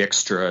we give you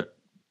extra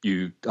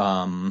to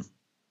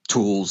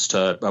tools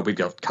to we've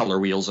got color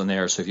wheels in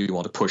there, so if you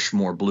want to push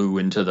more blue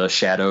into the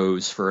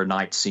shadows for a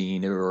night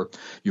scene, or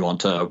you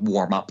want to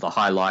warm up the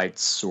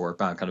highlights, or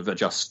kind of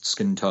adjust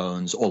skin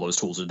tones, all those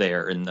tools are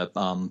there in the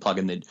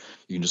plugin that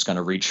you can just kind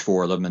of reach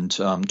for them and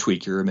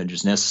tweak your image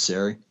as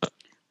necessary.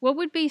 What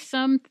would be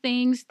some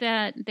things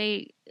that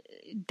they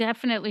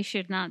definitely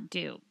should not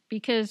do?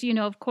 Because,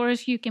 of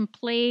course, you can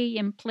play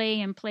and play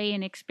and play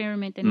and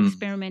experiment and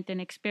experiment and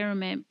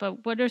experiment.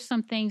 But what are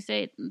some things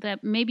that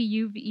maybe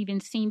you've even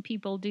seen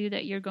people do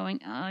that you're going,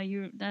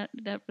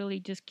 that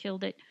really just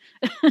killed it?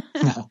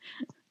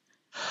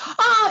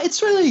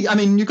 It's really, I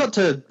mean, you've got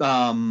to,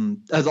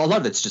 a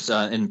lot of it's just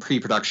in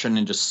pre-production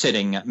and just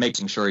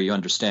making sure you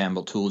understand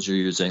what tools you're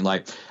using.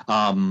 Like,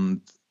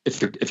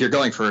 if you're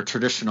going for a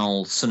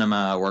traditional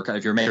cinema, or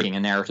if you're making a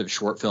narrative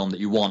short film that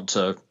you want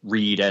to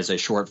read as a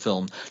short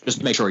film,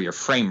 just make sure your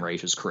frame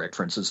rate is correct.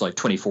 For instance, like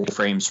 24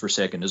 frames per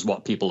second is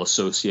what people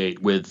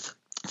associate with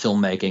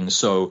filmmaking.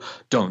 So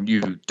don't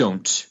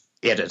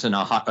edit in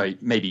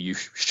maybe you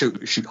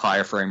shoot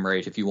higher frame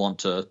rate if you want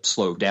to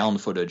slow down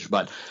footage,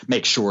 but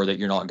make sure that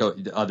you're not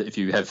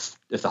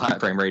if the high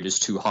frame rate is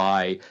too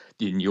high,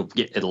 then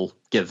it'll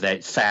give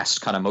that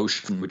fast kind of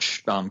motion,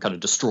 which kind of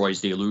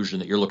destroys the illusion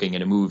that you're looking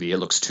at a movie. It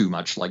looks too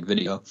much like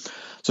video.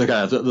 So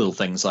kind of little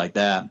things like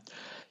that.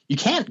 You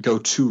can't go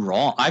too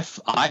wrong.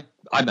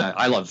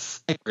 I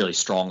love really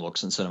strong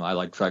looks in cinema. I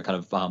like kind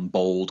of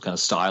bold, kind of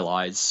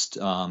stylized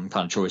kind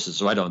of choices.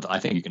 So I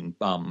think you can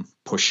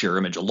push your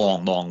image a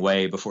long, long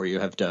way before you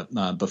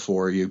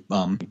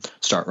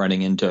start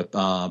running into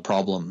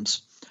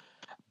problems.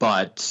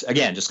 But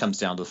again, it just comes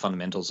down to the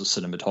fundamentals of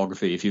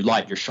cinematography. If you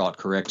light your shot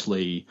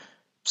correctly,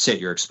 set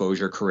your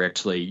exposure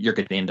correctly, you're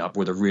going to end up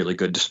with a really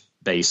good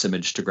base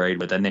image to grade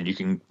with, and then you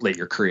can let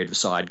your creative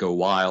side go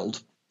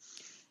wild.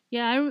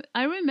 Yeah,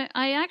 I remember.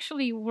 I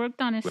actually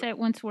worked on a set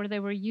once where they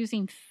were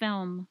using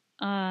film,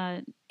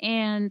 and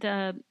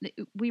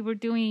we were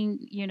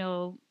doing,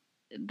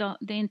 the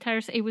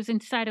entire. It was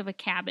inside of a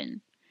cabin,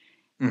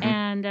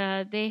 and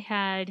they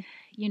had,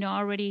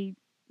 already.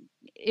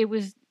 It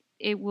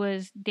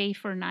was day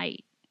for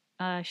night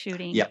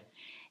shooting. Yeah.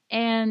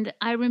 And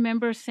I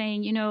remember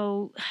saying,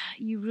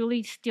 you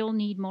really still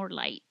need more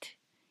light,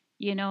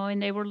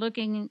 and they were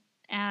looking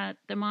at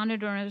the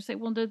monitor and I was like,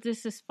 well,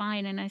 this is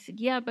fine. And I said,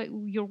 yeah, but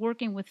you're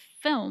working with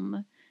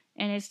film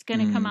and it's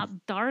going to come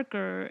out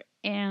darker.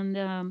 And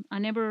I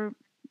never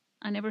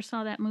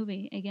saw that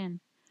movie again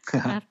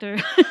after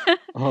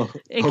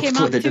it came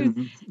out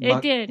too.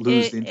 It did.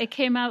 It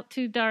came out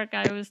too dark.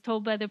 I was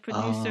told by the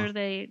producer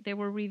they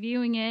were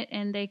reviewing it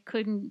and they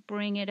couldn't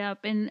bring it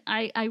up. And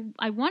I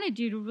wanted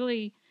you to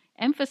really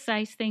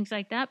emphasize things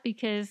like that,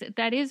 because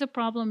that is a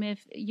problem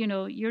if,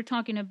 you're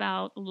talking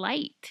about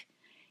light.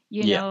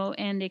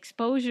 And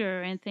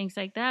exposure and things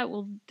like that.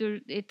 Well,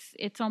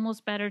 it's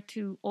almost better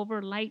to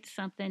overlight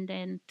something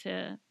than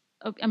to,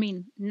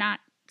 not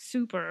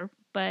super,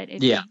 but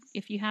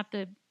if you have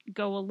to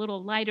go a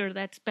little lighter,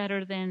 that's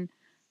better than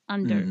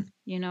under,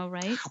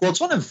 right? Well,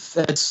 it's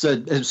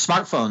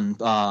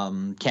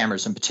smartphone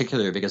cameras in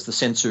particular, because the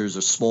sensors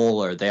are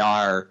smaller.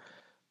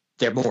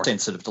 They're more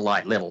sensitive to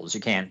light levels.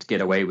 You can't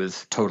get away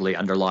with totally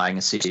underlying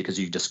a scene because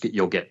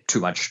you'll get too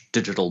much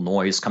digital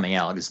noise coming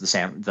out, because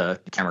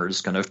the camera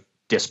is kind of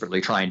desperately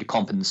trying to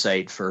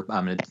compensate for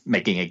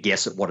making a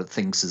guess at what it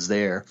thinks is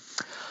there.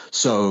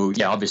 So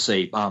yeah,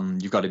 obviously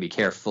you've got to be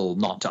careful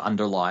not to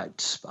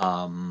underlight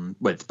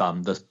with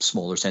the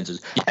smaller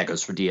sensors. Yeah, that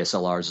goes for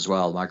DSLRs as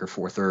well, Micro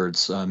Four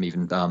Thirds,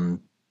 even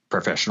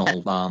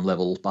professional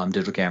level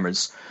digital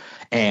cameras.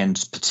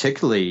 And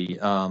particularly,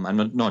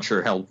 I'm not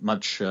sure how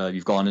much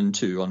you've gone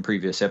into on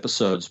previous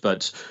episodes,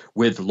 but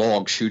with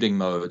log shooting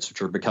modes, which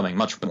are becoming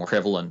much more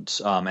prevalent,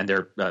 and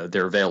they're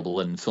available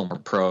in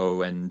Filmic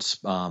Pro, and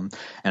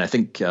I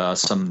think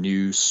some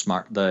new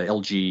the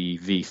LG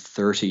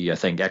V30 I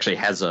think actually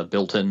has a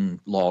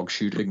built-in log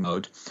shooting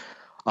mode,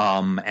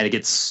 and it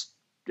gets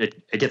a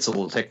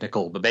little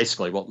technical, but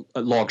basically, what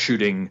log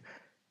shooting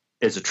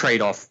is a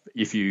trade-off.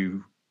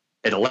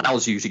 It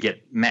allows you to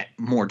get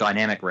more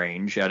dynamic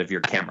range out of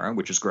your camera,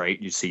 which is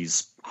great. You see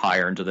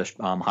higher into the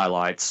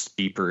highlights,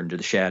 deeper into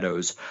the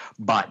shadows,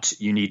 but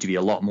you need to be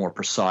a lot more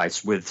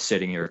precise with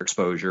setting your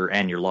exposure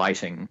and your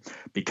lighting,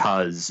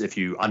 because if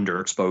you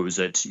underexpose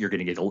it, you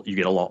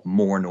get a lot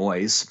more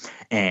noise,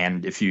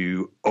 and if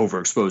you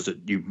overexpose it,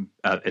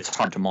 it's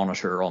hard to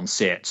monitor on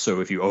set.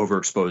 So if you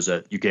overexpose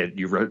it,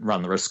 you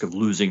run the risk of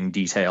losing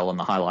detail in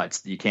the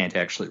highlights that you can't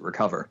actually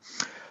recover.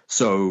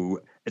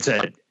 So it's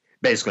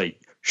basically.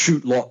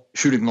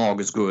 Shooting log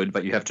is good,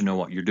 but you have to know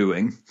what you're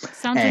doing.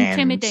 Sounds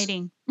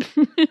intimidating.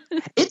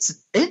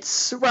 It's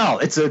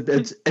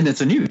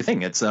a new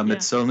thing. It's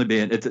only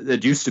been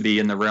it used to be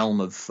in the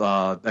realm of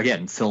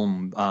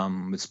film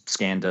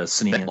scanned a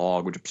cine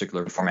log, which is a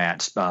particular format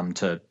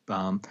to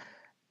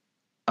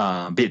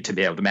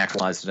be able to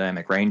maximize the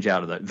dynamic range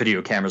out of it.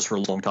 Video cameras for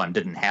a long time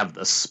didn't have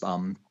this,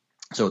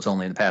 so it's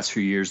only in the past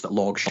few years that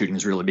log shooting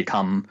has really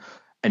become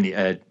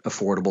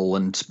affordable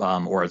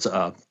and or it's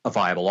a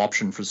viable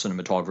option for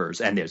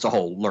cinematographers. And there's a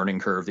whole learning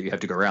curve that you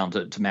have to go around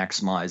to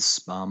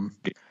maximize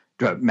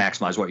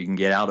what you can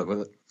get out of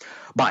it.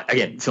 But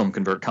again, Film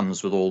Convert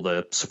comes with all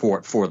the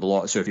support for the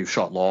log. So if you've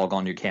shot log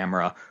on your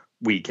camera,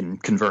 we can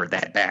convert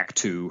that back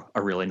to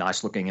a really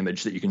nice looking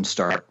image that you can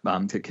start.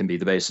 That can be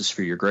the basis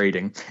for your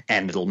grading,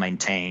 and it'll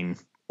maintain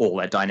all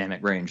that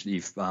dynamic range that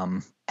you've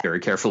very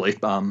carefully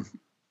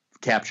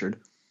captured.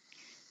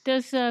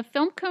 Does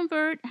Film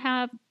Convert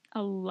have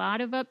a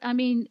lot of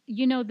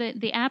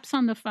the apps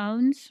on the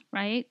phones,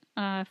 right?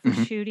 For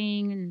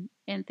shooting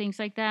and things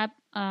like that.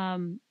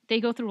 They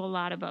go through a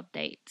lot of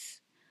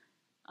updates,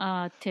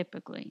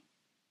 typically.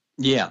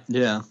 Yeah.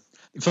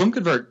 Film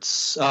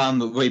Converts,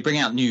 we bring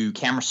out new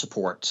camera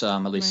support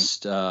at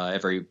least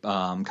every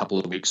couple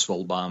of weeks.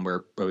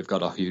 Where we've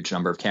got a huge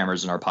number of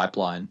cameras in our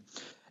pipeline.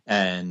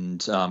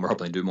 And we're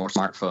hoping to do more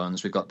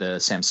smartphones. We've got the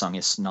Samsung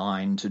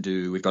S9 to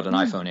do. We've got an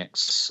iPhone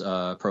X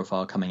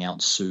profile coming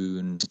out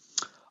soon.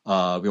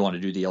 We want to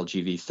do the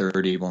LG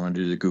V30. We want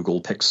to do the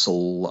Google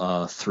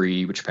Pixel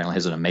 3, which apparently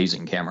has an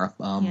amazing camera.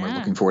 We're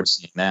looking forward to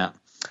seeing that.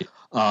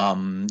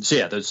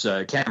 Those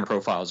camera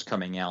profiles are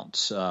coming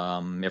out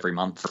every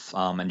month,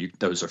 and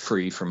those are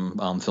free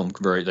from Film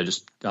Convert. They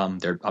just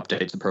they're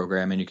updated to the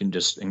program, and you can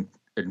just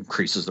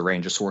increases the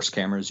range of source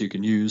cameras you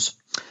can use.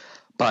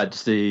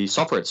 But the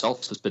software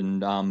itself has been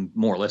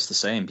more or less the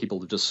same.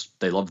 People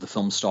they love the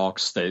film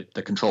stocks. The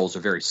controls are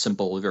very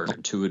simple, very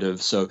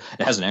intuitive. So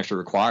it hasn't actually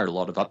required a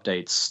lot of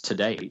updates to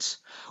date.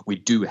 We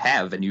do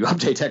have a new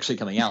update actually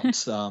coming out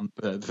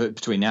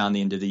between now and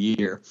the end of the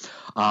year.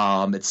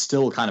 It's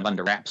still kind of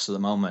under wraps at the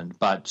moment,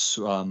 but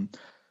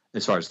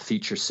as far as the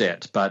feature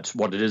set. But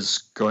what it is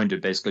going to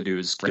basically do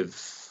is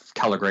give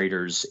color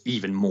graders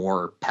even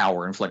more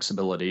power and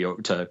flexibility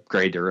to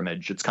grade their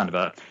image. It's kind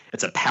of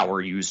it's a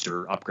power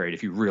user upgrade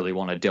if you really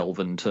want to delve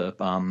into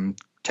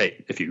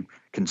if you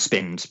can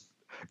spend.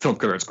 Film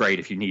Convert's great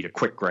if you need a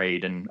quick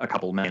grade and a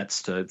couple of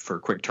minutes for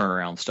quick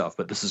turnaround stuff,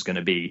 but this is going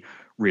to be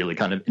really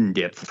kind of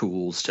in-depth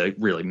tools to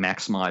really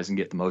maximize and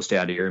get the most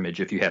out of your image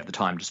if you have the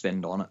time to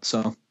spend on it.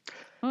 So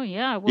oh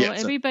yeah, well,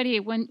 everybody,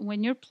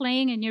 when you're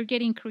playing and you're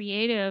getting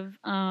creative,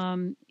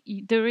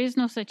 there is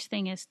no such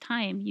thing as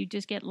time. You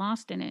just get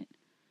lost in it.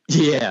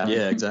 Yeah,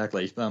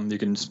 exactly. You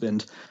can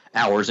spend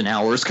hours and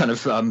hours kind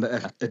of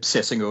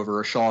obsessing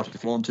over a shot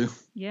if you want to.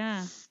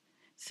 Yeah.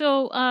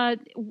 So,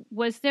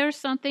 was there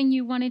something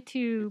you wanted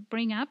to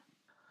bring up?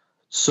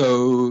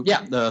 So,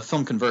 the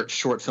Film Convert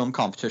short film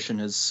competition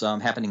is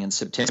happening in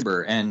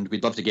September, and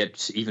we'd love to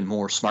get even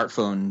more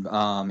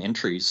smartphone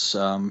entries.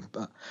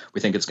 We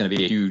think it's going to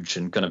be a huge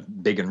and kind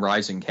of big and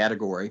rising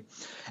category.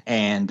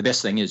 And the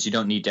best thing is you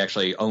don't need to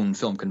actually own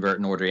Film Convert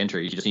in order to enter.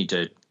 You just need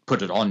to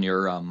put it on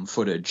your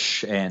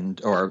footage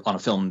or on a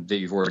film that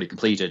you've already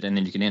completed, and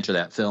then you can enter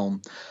that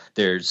film.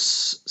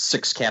 There's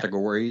 6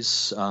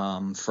 categories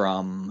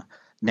from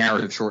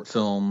narrative short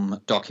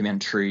film,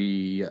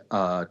 documentary,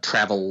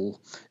 travel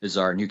is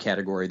our new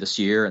category this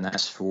year, and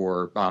that's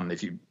for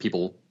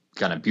people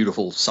kind of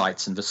beautiful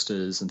sights and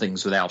vistas and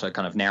things without a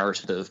kind of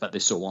narrative, but they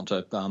still want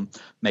to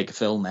make a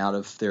film out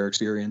of their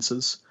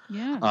experiences.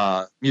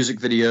 Yeah. Music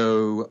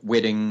video,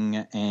 wedding,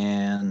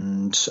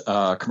 and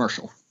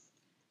commercial.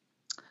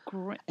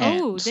 Great.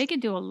 Oh, they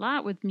could do a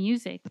lot with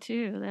music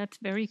too. That's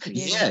very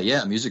creative.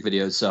 Yeah. Music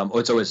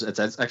videos.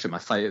 It's actually my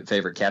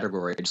favorite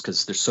category just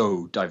because they're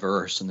so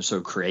diverse and they're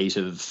so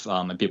creative,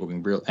 and people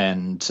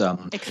can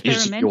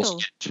experimental.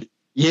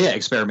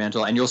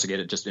 Experimental, and you also get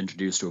it just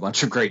introduced to a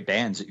bunch of great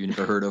bands that you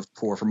never heard of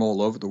before from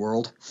all over the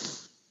world.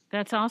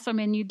 That's awesome,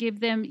 and you give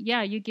them,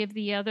 you give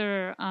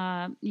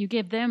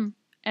them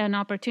an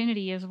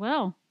opportunity as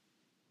well.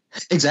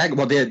 Exactly.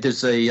 Well,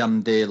 there's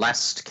the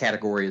last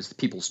category is the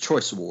People's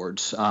Choice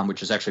Awards,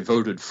 which is actually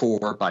voted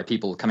for by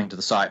people coming to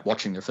the site,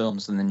 watching their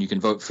films, and then you can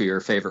vote for your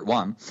favorite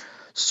one.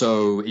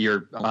 So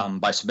you're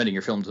by submitting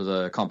your film to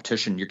the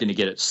competition, you're going to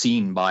get it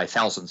seen by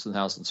thousands and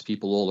thousands of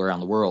people all around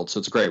the world. So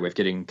it's a great way of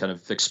getting kind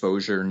of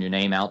exposure and your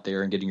name out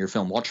there and getting your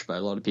film watched by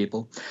a lot of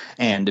people.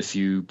 And if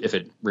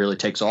it really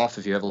takes off,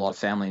 if you have a lot of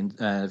family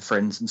and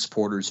friends and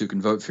supporters who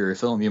can vote for your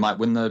film, you might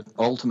win the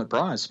ultimate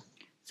prize.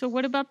 So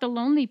what about the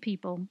lonely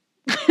people?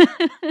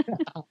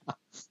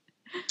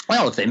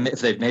 Well, if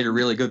they've made a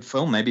really good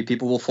film, maybe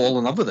people will fall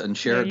in love with it and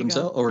share it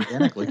themselves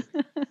organically.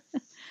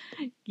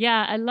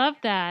 Yeah, I love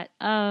that.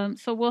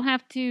 So we'll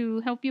have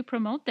to help you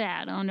promote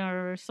that on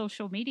our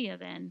social media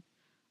then.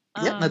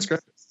 Yeah, that's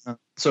great.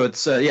 So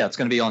it's going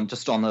to be on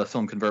the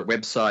Film Convert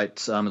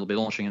website. It'll be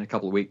launching in a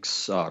couple of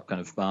weeks,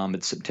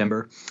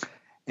 mid-September.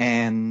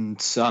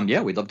 And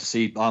we'd love to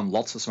see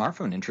lots of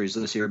smartphone entries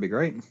this year. It'd be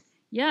great.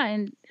 Yeah,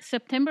 and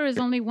September is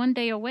only one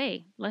day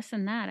away. Less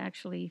than that,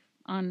 actually.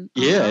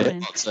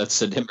 That's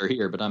September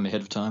here, but I'm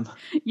ahead of time.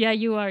 Yeah,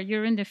 you are.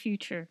 You're in the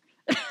future.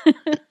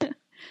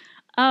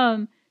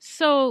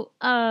 So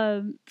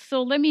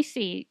let me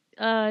see.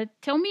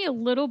 Tell me a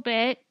little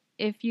bit,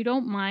 if you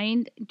don't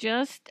mind,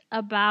 just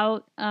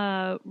about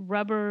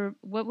Rubber.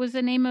 What was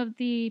the name of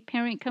the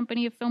parent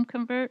company of Film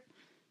Convert?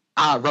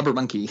 Rubber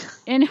Monkey.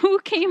 And who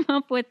came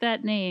up with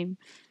that name?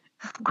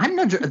 I'm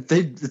not.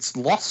 It's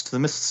lost to the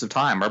mists of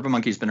time. Rubber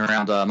Monkey's been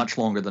around much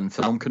longer than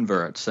Film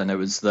Convert, and it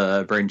was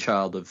the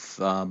brainchild of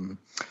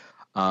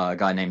a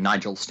guy named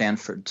Nigel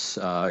Stanford. He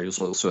was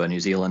also a New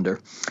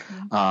Zealander,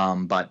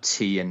 but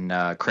he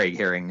and Craig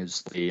Herring,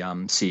 who's the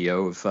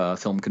CEO of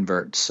Film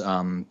Convert,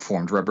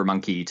 formed Rubber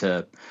Monkey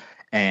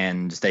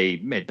and they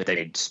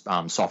made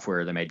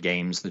software, they made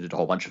games, they did a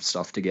whole bunch of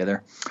stuff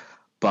together.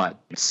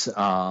 But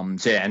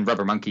and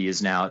Rubber Monkey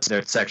is now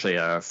it's actually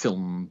a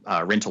film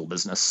rental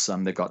business.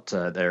 They've got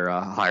their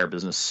hire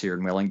business here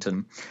in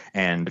Wellington,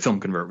 and Film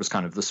Convert was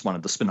kind of one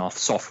of the spin-off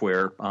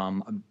software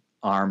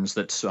arms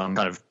that kind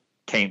of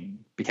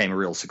became a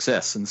real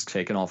success and it's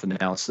taken off, and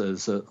now it's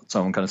its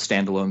own kind of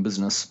standalone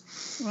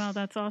business. Wow,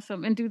 that's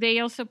awesome! And do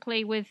they also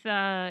play with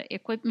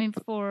equipment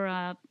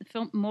for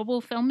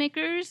mobile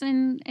filmmakers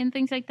and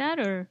things like that,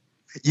 or?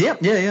 Yeah.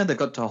 They've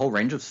got a whole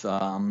range of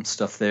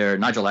stuff there.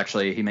 Nigel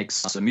actually, he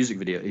makes a music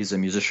video. He's a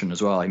musician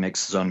as well. He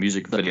makes his own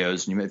music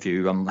videos. And if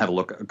you have a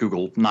look,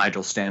 Google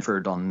Nigel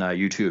Stanford on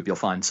YouTube, you'll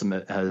find some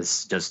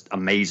has just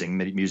amazing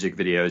music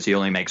videos. He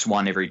only makes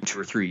one every 2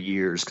 or 3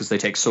 years because they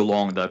take so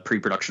long. The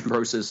pre-production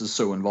process is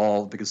so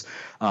involved because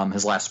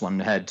his last one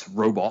had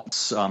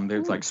robots.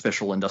 They're like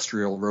special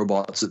industrial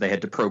robots that they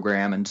had to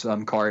program and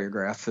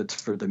choreograph it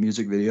for the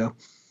music video.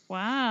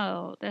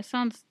 Wow, that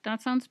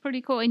sounds pretty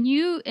cool. And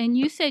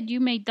you said you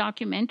made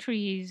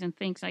documentaries and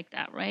things like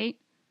that, right?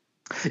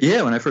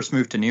 Yeah, when I first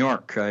moved to New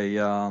York, I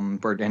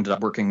ended up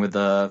working with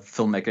a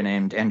filmmaker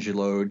named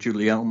Angelo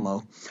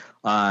Giulielmo,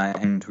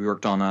 and we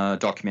worked on a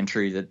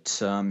documentary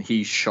that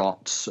he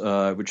shot,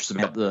 which is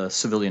about the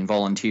civilian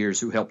volunteers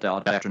who helped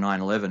out after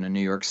 9/11 in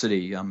New York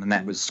City, and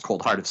that was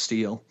called Heart of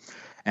Steel.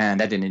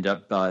 And that ended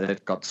up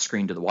it got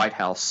screened to the White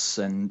House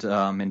and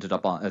ended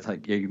up on. I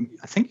think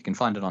you can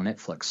find it on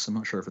Netflix. I'm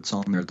not sure if it's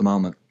on there at the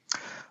moment.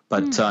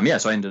 But so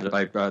I ended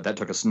up. That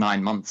took us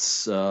 9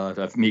 months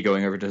of me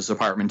going over to his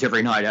apartment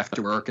every night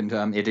after work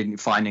and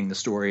finding the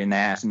story in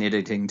that and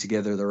editing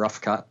together the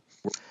rough cut.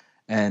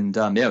 And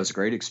it was a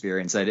great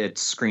experience. It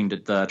screened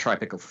at the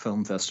Tribeca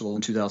Film Festival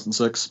in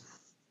 2006.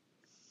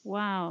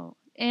 Wow,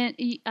 and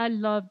I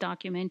love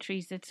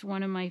documentaries. It's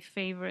one of my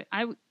favorite.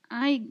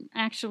 I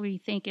actually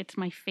think it's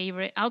my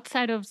favorite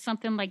outside of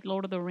something like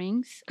Lord of the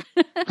Rings.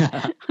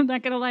 I'm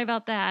not gonna lie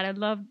about that.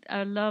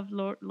 I love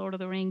Lord of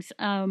the Rings.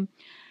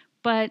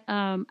 But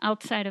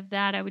outside of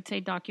that, I would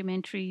say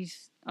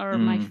documentaries are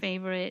my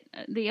favorite.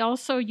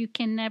 You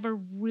can never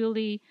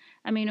really.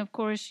 I mean, of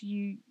course,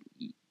 you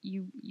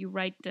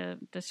write the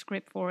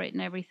script for it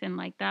and everything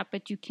like that,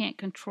 but you can't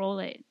control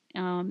it.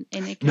 And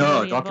it can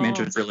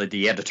documentary is really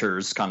the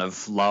editor's kind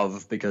of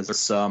love because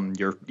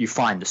you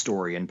find the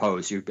story in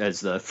post. As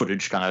the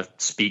footage kind of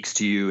speaks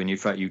to you and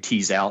you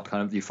tease out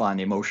you find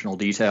the emotional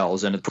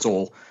details, and it's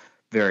all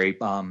very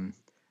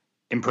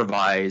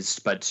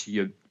improvised, but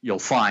you'll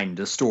find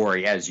the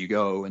story as you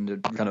go, and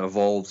it kind of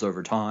evolves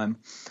over time.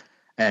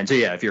 And so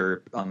if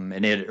you're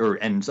an editor,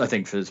 and I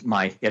think for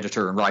my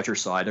editor and writer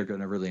side, are going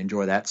to really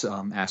enjoy that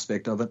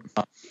aspect of it.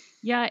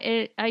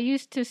 I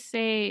used to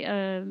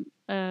say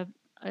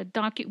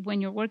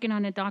when you're working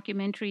on a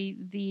documentary,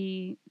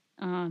 the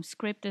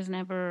script is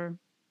never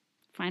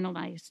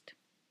finalized.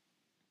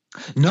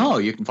 No,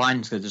 you can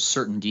find there's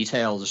certain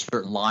details,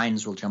 certain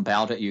lines will jump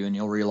out at you, and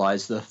you'll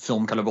realize the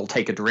film kind of will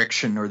take a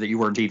direction or that you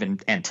weren't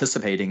even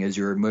anticipating as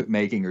you're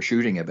making or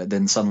shooting it. But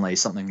then suddenly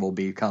something will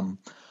become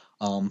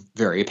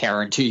very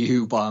apparent to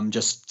you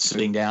just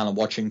sitting down and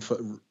watching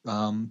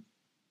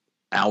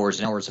hours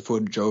and hours of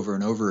footage over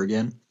and over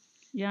again.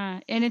 Yeah,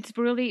 and it's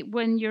really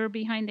when you're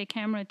behind the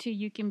camera too,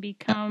 you can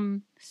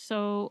become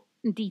so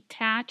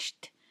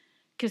detached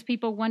because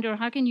people wonder,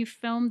 how can you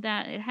film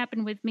that? It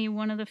happened with me.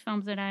 One of the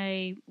films that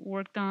I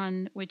worked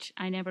on, which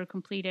I never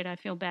completed, I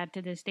feel bad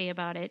to this day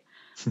about it.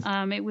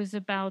 It was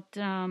about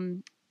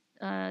the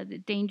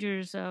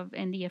dangers of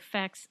and the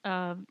effects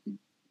of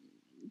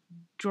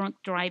drunk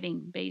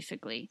driving,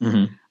 basically,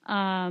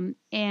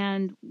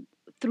 and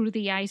through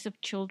the eyes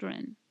of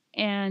children.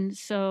 And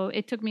so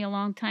it took me a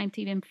long time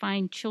to even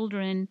find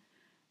children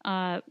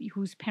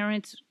whose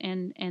parents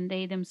and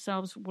they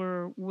themselves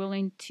were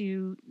willing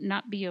to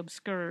not be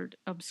obscured,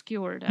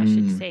 I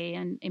should say,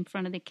 and in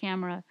front of the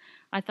camera.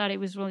 I thought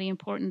it was really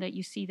important that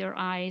you see their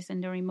eyes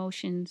and their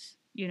emotions,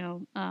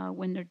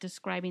 when they're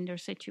describing their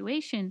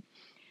situation.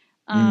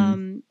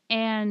 And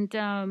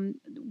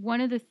one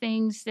of the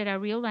things that I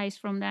realized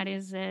from that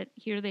is that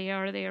here they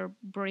are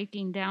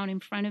breaking down in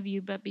front of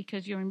you, but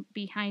because you're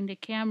behind the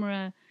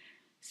camera,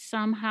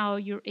 somehow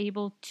you're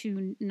able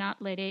to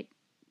not let it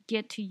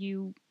get to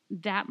you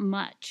that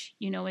much,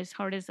 as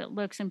hard as it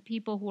looks. And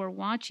people who are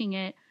watching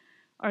it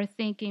are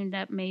thinking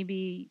that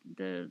maybe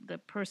the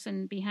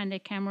person behind the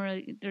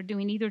camera, they're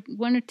doing either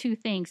one or two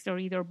things. They're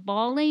either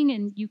bawling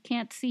and you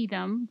can't see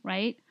them,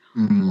 right?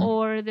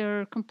 Or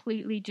they're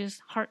completely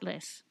just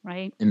heartless,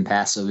 right?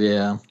 Impassive,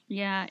 yeah.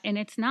 Yeah, and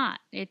it's not.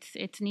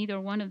 It's neither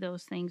one of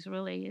those things,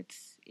 really.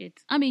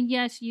 It's. I mean,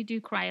 yes, you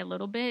do cry a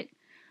little bit,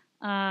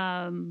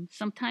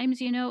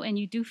 sometimes, and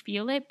you do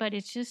feel it, but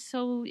it's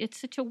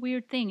such a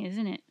weird thing,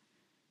 isn't it?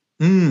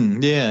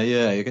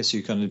 Yeah. I guess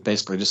you kind of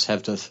basically just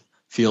have to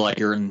feel like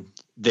you're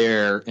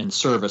there in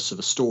service of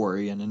a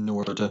story, and in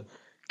order to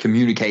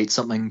communicate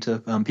something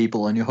to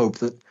people, and you hope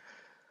that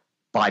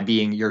by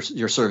being you're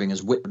serving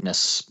as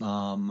witness.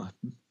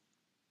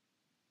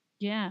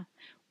 Yeah.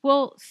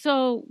 Well,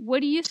 so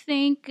what do you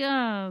think?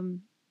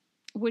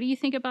 What do you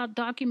think about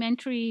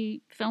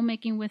documentary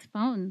filmmaking with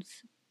phones?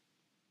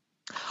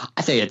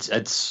 I think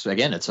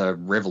it's a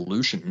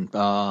revolution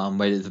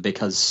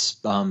because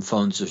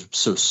phones are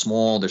so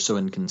small, they're so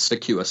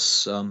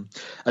inconspicuous.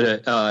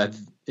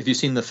 Have you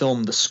seen the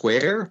film The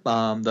Square?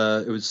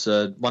 It was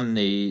won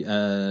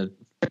the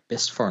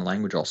best foreign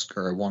language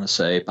Oscar, I want to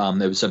say. It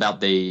was about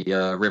the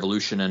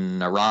revolution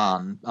in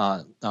Iran,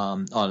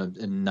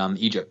 in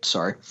Egypt.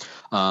 Sorry,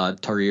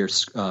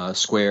 Tahrir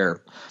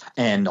Square.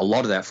 And a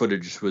lot of that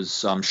footage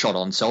was shot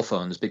on cell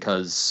phones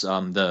because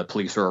the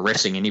police were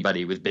arresting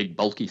anybody with big,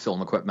 bulky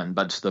film equipment,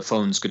 but the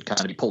phones could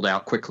kind of be pulled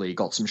out quickly,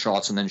 got some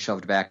shots, and then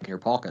shoved back in your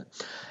pocket.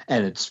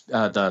 And it's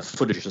the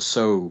footage is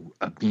so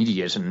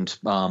immediate and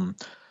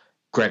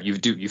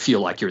you feel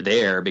like you're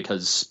there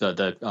because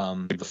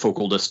the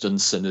focal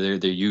distance and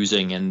they're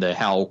using and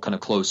how kind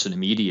of close and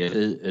immediate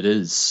it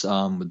is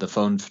with the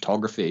phone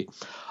photography.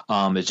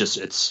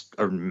 It's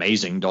an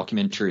amazing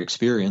documentary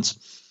experience.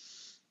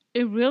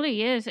 It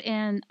really is,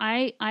 and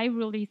I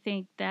really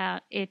think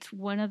that it's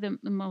one of the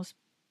most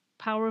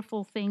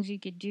powerful things you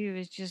could do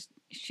is just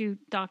shoot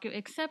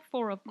except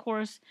for, of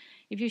course,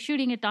 if you're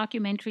shooting a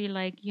documentary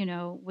like,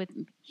 with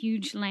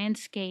huge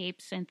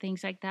landscapes and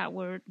things like that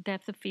where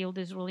depth of field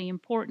is really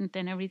important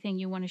and everything,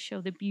 you want to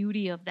show the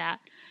beauty of that.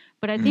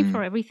 But I think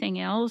for everything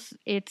else,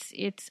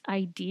 it's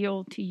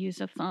ideal to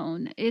use a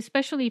phone,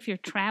 especially if you're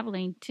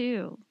traveling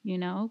too,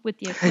 with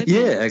the equipment.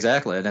 Yeah,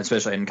 exactly. And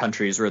especially in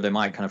countries where they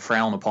might kind of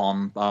frown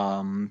upon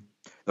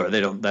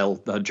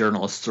or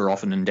journalists are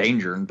often in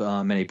danger in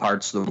many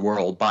parts of the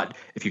world. But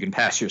if you can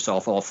pass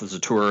yourself off as a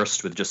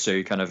tourist with just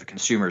a kind of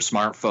consumer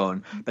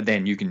smartphone, but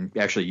then you can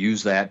actually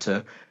use that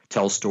to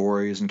tell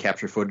stories and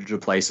capture footage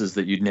of places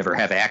that you'd never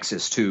have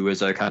access to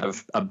as a kind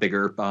of a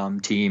bigger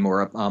team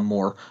or a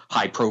more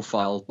high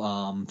profile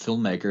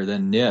filmmaker,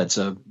 then yeah,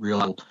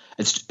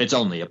 it's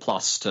only a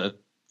plus to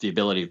the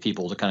ability of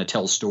people to kind of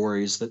tell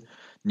stories that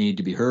need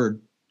to be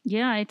heard.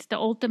 Yeah, it's the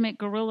ultimate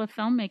guerrilla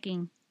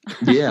filmmaking.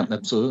 Yeah,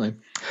 absolutely.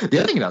 The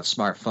other thing about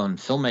smartphone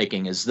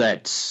filmmaking is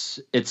that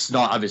it's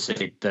not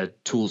obviously the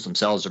tools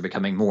themselves are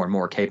becoming more and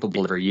more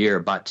capable every year,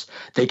 but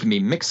they can be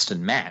mixed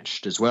and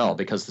matched as well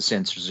because the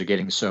sensors are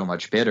getting so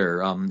much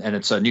better. And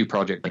it's a new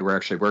project that we're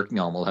actually working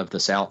on. We'll have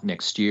this out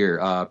next year,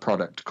 a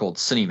product called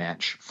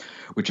CineMatch,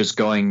 which is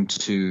going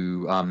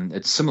to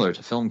it's similar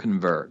to Film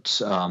Convert,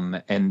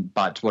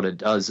 but what it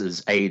does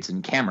is aids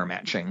in camera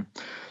matching.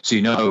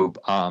 So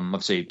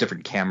obviously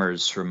different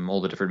cameras from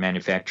all the different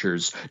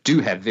manufacturers do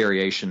have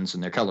variations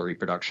in their color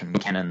reproduction.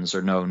 Canons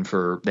are known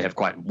they have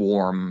quite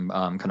warm,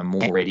 kind of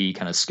more reddy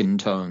kind of skin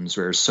tones,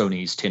 whereas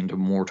Sony's tend to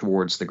more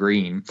towards the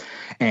green.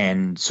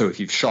 And so if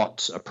you've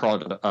shot a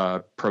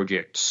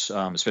project,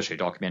 especially a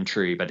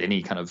documentary, but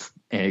any kind of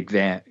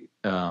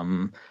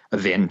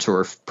event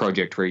or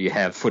project where you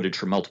have footage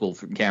from multiple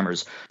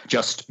cameras,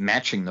 just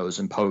matching those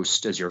in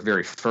post as your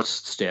very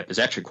first step is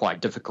actually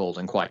quite difficult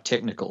and quite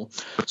technical.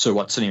 So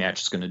what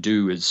CineMatch is going to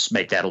do is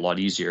make that a lot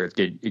easier.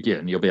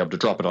 Again, you'll be able to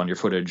drop it on your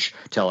footage,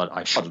 tell it,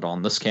 I shot it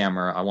on this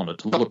camera, I want it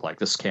to look like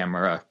this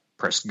camera,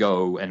 press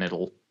go, and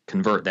it'll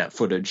convert that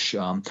footage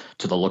to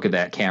the look of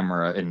that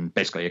camera in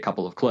basically a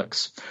couple of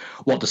clicks.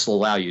 What this will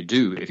allow you to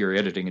do, if you're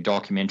editing a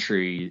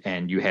documentary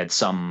and you had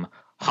some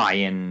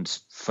high-end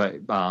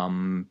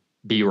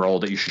B-roll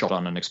that you shot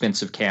on an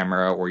expensive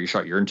camera, or you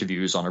shot your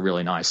interviews on a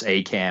really nice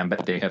A-cam,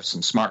 but they have some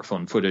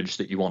smartphone footage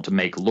that you want to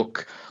make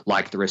look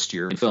like the rest of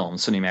your film,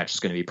 CineMatch is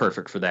going to be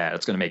perfect for that.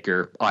 It's going to make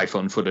your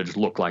iPhone footage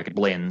look like it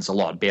blends a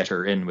lot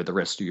better in with the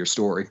rest of your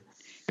story.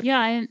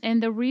 Yeah,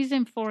 and the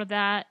reason for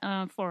that,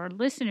 for our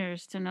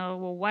listeners to know,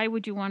 well, why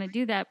would you want to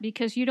do that?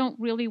 Because you don't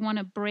really want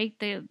to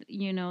break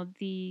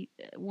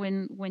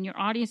when your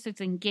audience is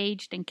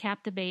engaged and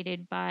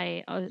captivated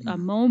by a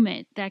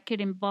moment that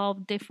could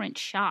involve different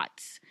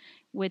shots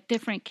with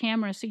different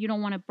cameras. So you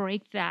don't want to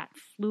break that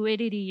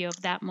fluidity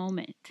of that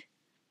moment.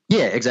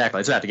 Yeah, exactly.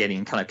 It's about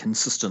getting kind of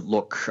consistent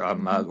look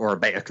or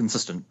a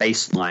consistent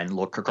baseline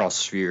look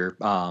across your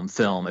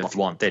film. If you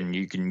want, then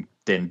you can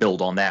then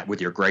build on that with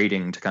your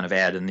grading to kind of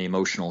add in the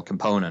emotional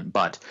component.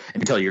 But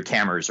until your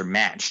cameras are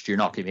matched, you're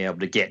not going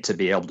to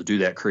be able to do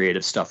that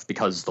creative stuff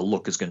because the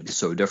look is going to be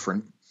so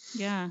different.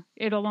 Yeah,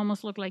 it'll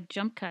almost look like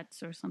jump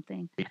cuts or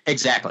something.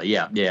 Exactly.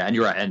 Yeah, and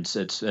you're right. And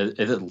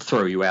it'll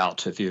throw you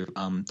out if you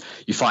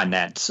find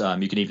that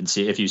you can even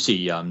see if you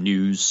see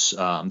news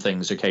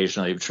things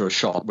occasionally which are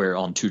shot where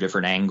on two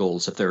different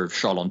angles. If they're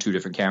shot on two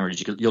different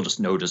cameras, you'll just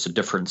notice a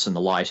difference in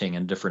the lighting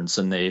and difference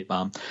in the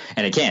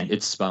and again,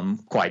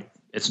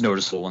 it's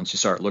noticeable once you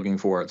start looking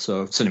for it.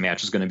 So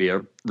CineMatch is going to be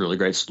a really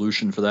great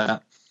solution for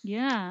that.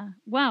 Yeah.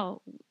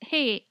 Wow.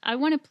 Hey, I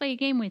want to play a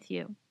game with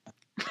you.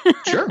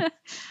 Sure.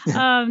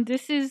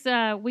 This is,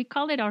 we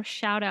call it our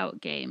shout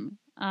out game.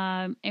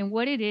 And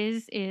what it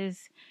is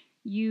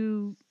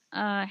you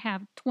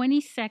have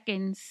 20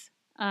 seconds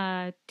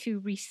to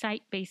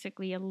recite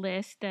basically a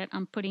list that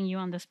I'm putting you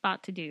on the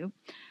spot to do.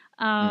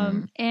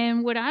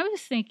 And what I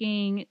was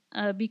thinking,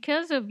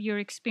 because of your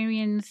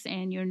experience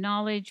and your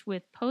knowledge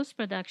with post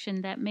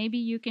production, that maybe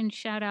you can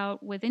shout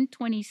out within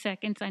 20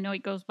 seconds. I know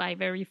it goes by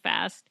very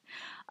fast.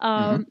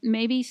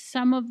 Maybe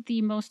some of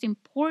the most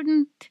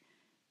important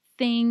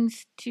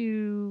things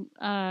to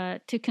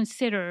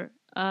consider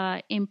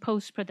in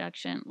post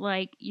production,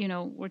 like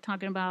we're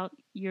talking about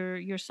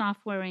your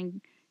software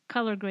and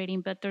color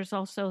grading, but there's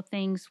also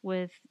things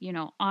with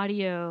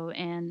audio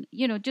and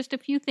just a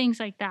few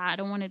things like that. I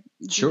don't want to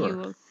give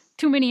you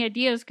too many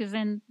ideas because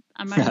then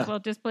I might as well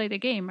just play the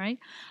game, right?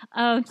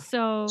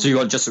 So you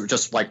want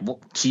just like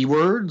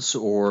keywords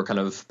or kind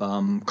of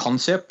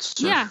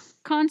concepts? Or? Yeah,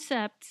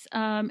 concepts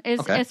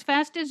as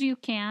fast as you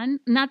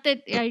can. Not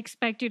that I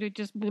expect you to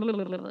just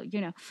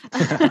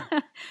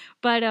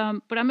but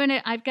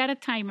I've got a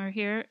timer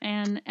here,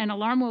 and an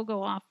alarm will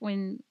go off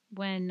when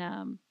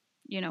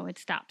it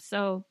stops.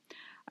 So,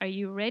 are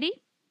you ready?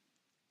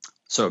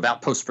 So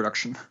about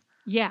post-production.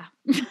 Yeah.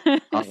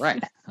 All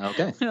right.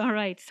 Okay. All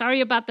right.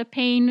 Sorry about the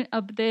pain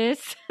of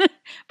this,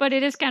 but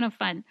it is kind of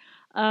fun.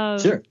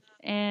 Sure.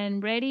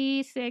 And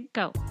ready, set,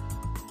 go.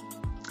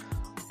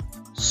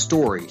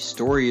 Story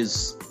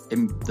is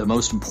the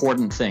most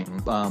important thing.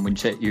 When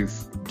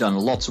you've done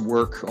lots of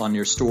work on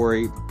your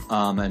story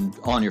and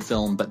on your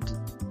film, but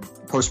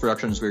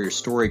post-production is where your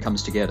story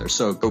comes together.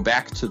 So go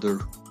back to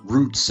the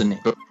roots and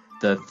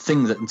the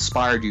thing that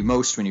inspired you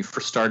most when you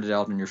first started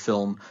out in your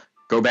film.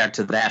 Go back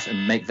to that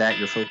and make that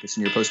your focus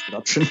in your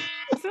post-production.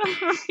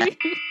 Sorry.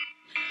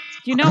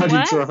 You know I'm what?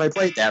 not sure if I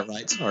played that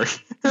right. Sorry.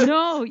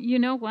 No, you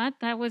know what?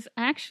 That was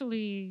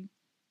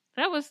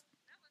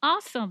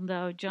awesome,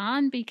 though,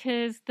 John,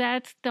 because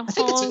that's the I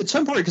think it's so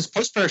important because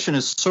post-production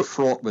is so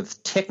fraught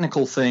with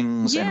technical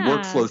things and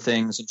workflow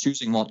things and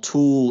choosing what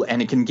tool,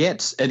 and it can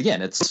get,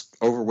 again, it's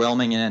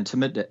overwhelming and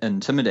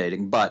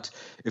intimidating. But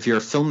if you're a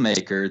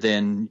filmmaker,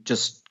 then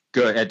just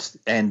go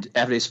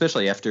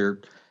especially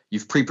after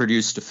you've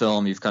pre-produced a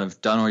film, you've kind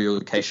of done all your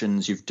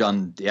locations, you've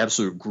done the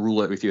absolute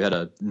gruel if you had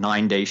a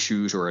 9-day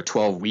shoot or a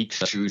 12-week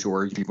shoot,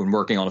 or you've been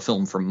working on a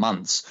film for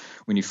months.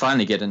 When you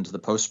finally get into the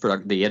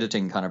post-production, the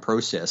editing kind of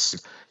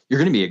process, you're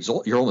going to be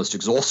you're almost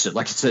exhausted.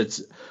 Like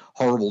it's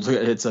horrible.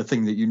 It's a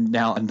thing that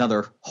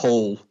another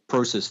whole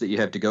process that you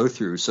have to go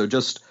through. So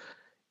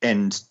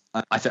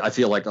I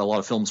feel like a lot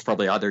of films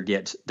probably either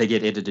get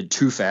edited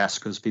too fast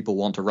because people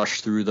want to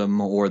rush through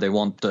them, or they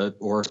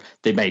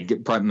might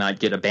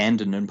get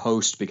abandoned in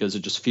post because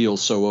it just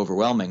feels so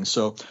overwhelming.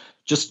 So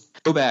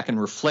just go back and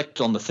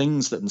reflect on the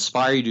things that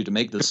inspired you to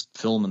make this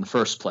film in the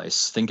first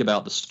place. Think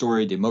about the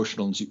story, the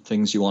emotional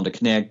things you want to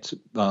connect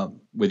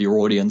with your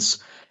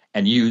audience,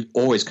 and you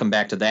always come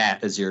back to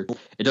that as it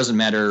doesn't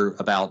matter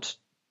about,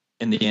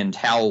 in the end,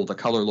 how the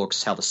color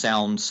looks, how the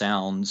sound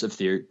sounds, if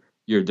the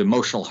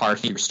emotional heart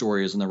of your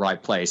story is in the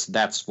right place.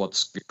 That's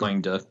what's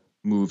going to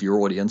move your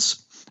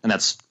audience, and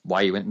that's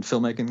why you went in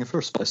filmmaking in the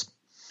first place.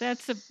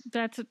 That's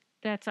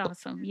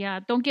awesome. Yeah,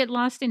 don't get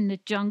lost in the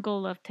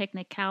jungle of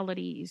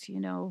technicalities.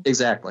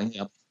 Exactly.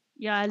 Yeah.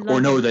 Yeah, I love. Or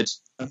know that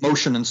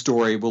emotion and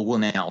story will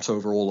win out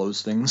over all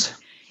those things.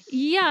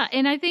 Yeah,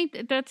 and I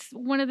think that's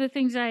one of the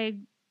things I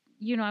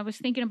was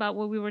thinking about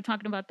when we were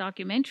talking about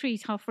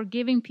documentaries, how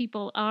forgiving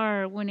people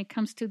are when it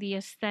comes to the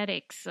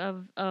aesthetics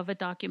of a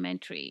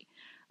documentary.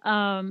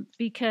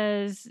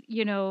 Because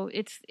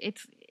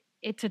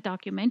it's a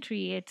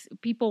documentary. It's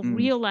people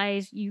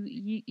realize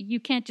you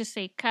can't just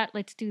say cut.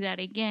 Let's do that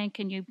again.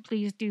 Can you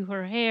please do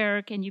her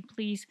hair? Can you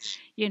please,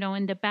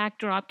 in the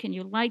backdrop, can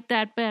you light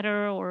that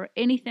better or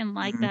anything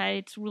like that?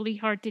 It's really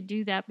hard to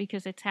do that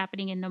because it's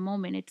happening in the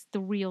moment. It's the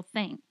real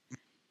thing.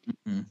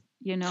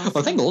 Well,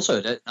 I think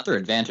also another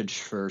advantage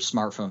for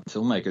smartphone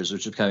filmmakers,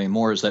 which is becoming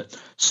more, is that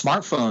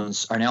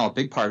smartphones are now a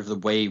big part of the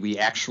way we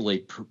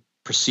actually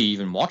perceive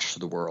and watch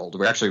the world.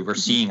 We're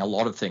seeing a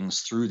lot of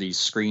things through these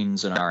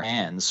screens in our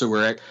hands. So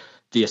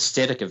the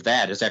aesthetic of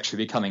that is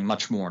actually becoming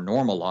much more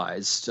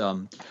normalized.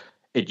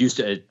 It used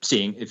to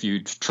seeing if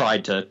you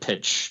tried to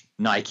pitch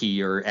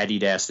Nike or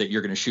Adidas that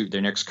you're going to shoot their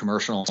next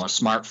commercial on a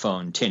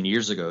smartphone 10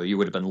 years ago, you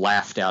would have been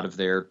laughed out of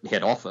their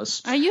head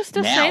office. I used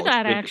to say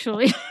that,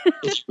 actually.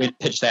 If you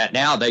pitch that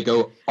now, they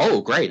go,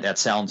 oh, great, that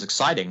sounds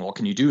exciting. What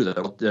can you do?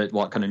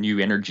 What kind of new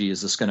energy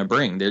is this going to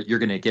bring? You're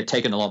going to get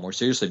taken a lot more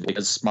seriously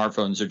because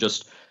smartphones are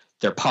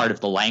they're part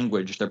of the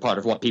language. They're part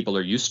of what people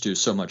are used to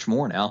so much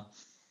more now.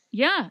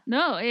 Yeah,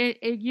 no,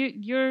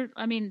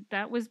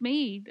 that was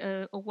me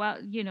a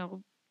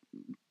while,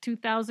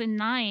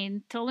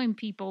 2009, telling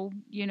people,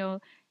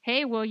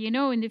 hey, well,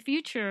 in the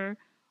future,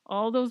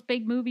 all those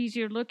big movies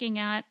you're looking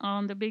at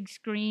on the big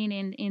screen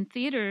in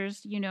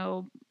theaters,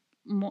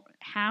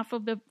 half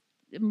of the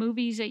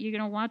movies that you're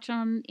going to watch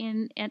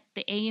at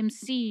the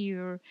AMC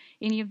or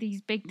any of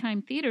these big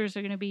time theaters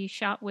are going to be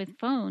shot with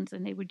phones.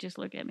 And they would just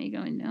look at me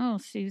going, no,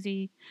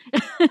 Susie,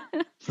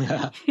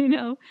 you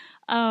know,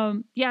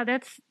 yeah,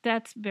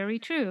 that's very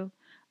true.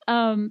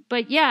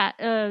 But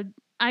yeah,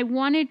 I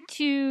wanted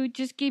to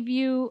just give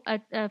you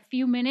a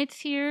few minutes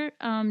here,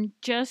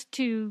 just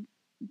to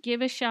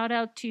give a shout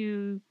out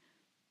to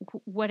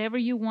whatever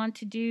you want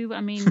to do. I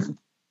mean,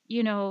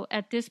 you know,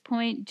 at this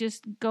point,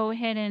 just go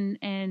ahead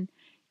and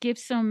give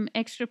some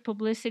extra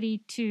publicity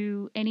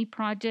to any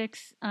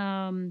projects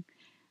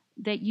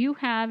that you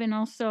have, and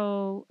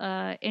also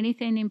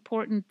anything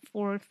important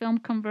for Film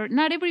Convert.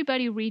 Not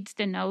everybody reads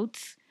the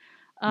notes.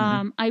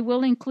 I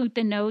will include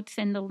the notes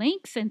and the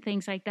links and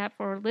things like that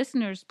for our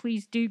listeners.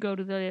 Please do go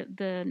to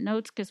the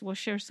notes, because we'll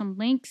share some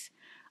links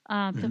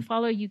to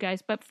follow you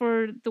guys. But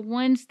for the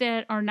ones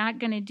that are not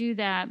going to do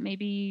that,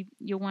 maybe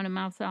you'll want to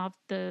mouth off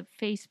the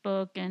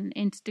Facebook and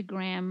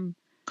Instagram.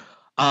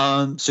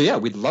 So yeah,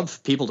 we'd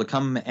love people to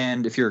come,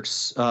 and if you're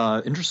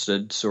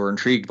interested or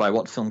intrigued by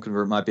what Film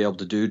Convert might be able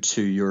to do with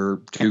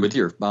your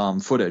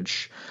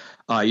footage,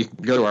 you can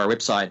go to our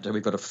website.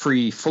 We've got a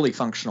free, fully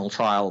functional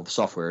trial of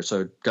software.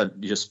 So you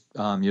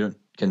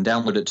can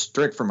download it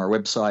direct from our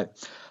website,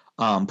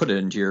 put it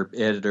into your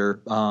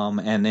editor,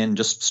 and then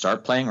just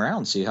start playing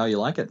around, see how you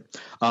like it.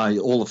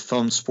 All the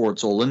film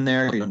support's all in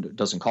there. It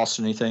doesn't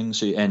cost anything,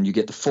 and you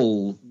get the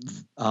full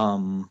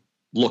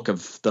look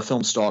of the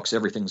film stocks.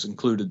 Everything's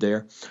included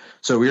there.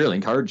 So we really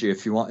encourage you,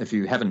 if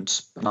you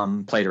haven't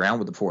played around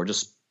with it before,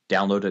 just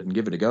download it and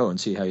give it a go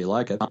and see how you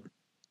like it.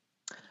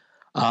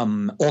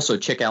 Also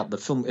check out the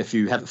film. If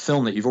you have a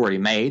film that you've already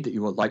made that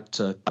you would like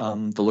to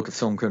the look of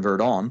Film Convert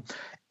on,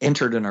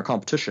 enter it in our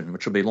competition,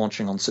 which will be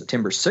launching on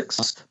September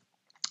 6th.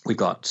 We've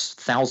got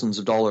thousands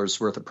of dollars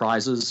worth of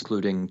prizes,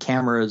 including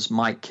cameras,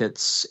 mic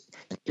kits,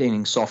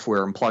 editing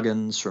software and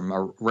plugins from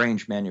a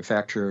range of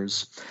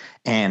manufacturers,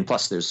 and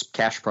plus there's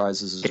cash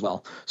prizes as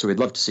well. So we'd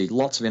love to see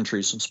lots of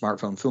entries from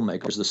smartphone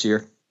filmmakers this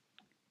year.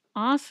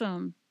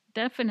 Awesome.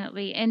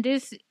 Definitely. And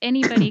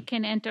anybody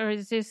can enter.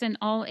 Is this an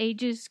all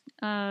ages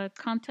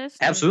contest?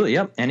 Absolutely,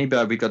 yeah.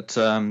 Anybody. We got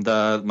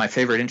my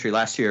favorite entry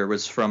last year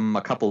was from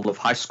a couple of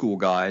high school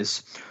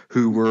guys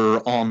who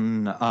were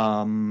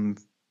on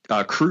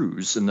a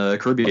cruise in the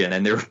Caribbean,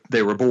 and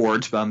they were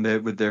bored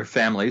with their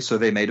family, so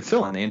they made a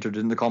film and they entered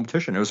in the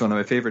competition. It was one of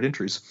my favorite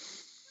entries.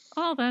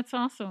 Oh, that's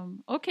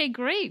awesome. Okay,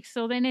 great.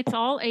 So then it's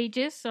all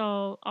ages.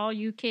 So all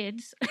you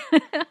kids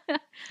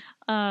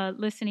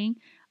listening,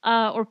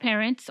 or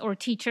parents or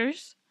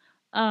teachers,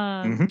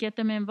 get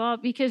them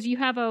involved, because you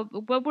have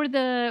what were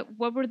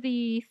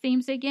the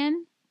themes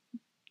again?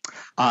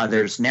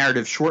 There's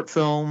narrative short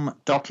film,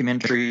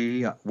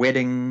 documentary,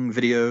 wedding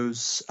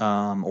videos,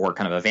 or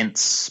kind of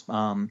events,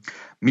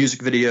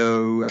 music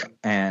video,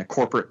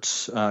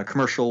 corporate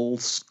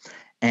commercials,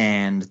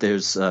 and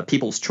there's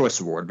People's Choice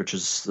Award, which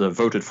is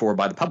voted for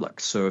by the public.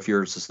 So if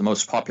yours is the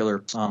most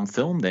popular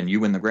film, then you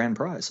win the grand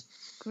prize.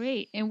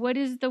 Great. And what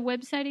is the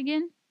website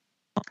again?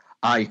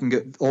 You can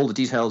get all the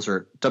details are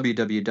at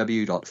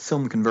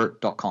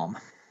www.filmconvert.com.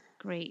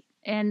 Great.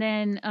 And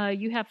then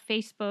you have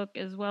Facebook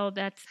as well.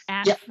 That's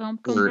at Film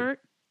Convert.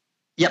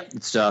 Yep,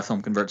 it's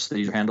Film Convert's the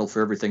user handle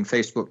for everything: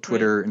 Facebook,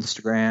 Twitter,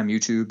 Instagram,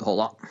 YouTube, the whole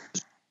lot.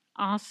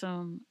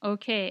 Awesome.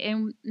 Okay.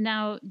 And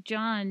now,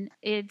 John,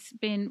 it's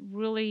been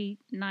really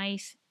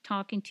nice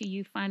talking to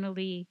you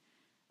finally.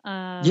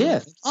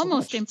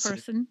 Almost in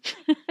person.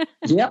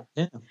 Yeah.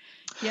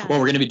 Well, we're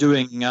going to be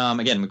doing,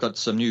 again, we've got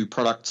some new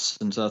products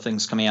and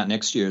things coming out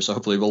next year. So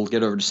hopefully we'll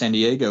get over to San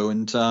Diego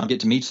and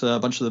get to meet a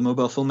bunch of the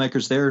mobile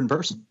filmmakers there in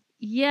person.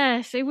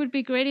 Yes, it would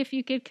be great if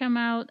you could come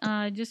out,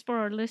 just for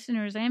our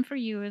listeners and for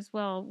you as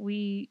well.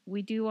 We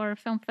do our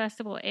film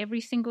festival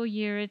every single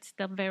year. It's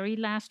the very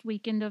last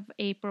weekend of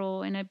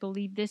April, and I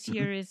believe this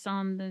year is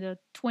on the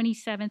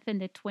 27th and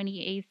the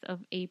 28th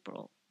of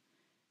April.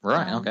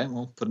 Right. Okay.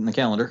 We'll put it in the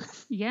calendar.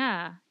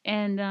 Yeah.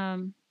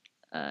 And,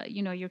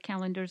 your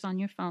calendar's on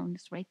your phone.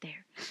 It's right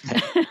there.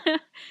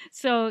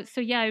 So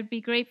yeah, it'd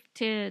be great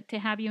to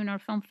have you in our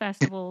film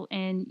festival,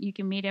 and you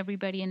can meet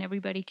everybody and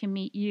everybody can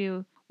meet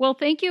you. Well,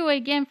 thank you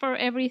again for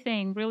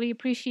everything. Really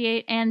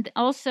appreciate. And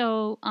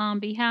also on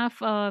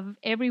behalf of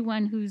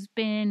everyone who's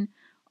been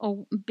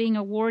being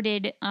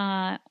awarded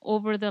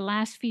over the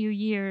last few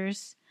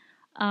years,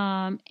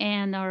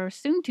 and are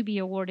soon to be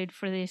awarded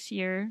for this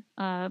year,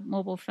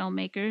 mobile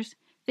filmmakers,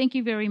 thank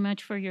you very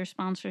much for your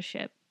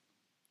sponsorship.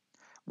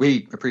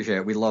 We appreciate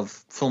it. We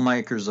love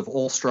filmmakers of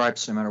all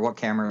stripes, no matter what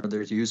camera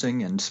they're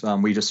using, and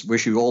we just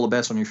wish you all the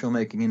best on your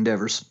filmmaking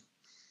endeavors.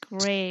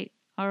 Great.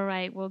 All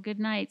right. Well, good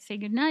night. Say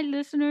good night,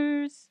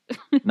 listeners.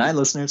 Night,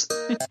 listeners.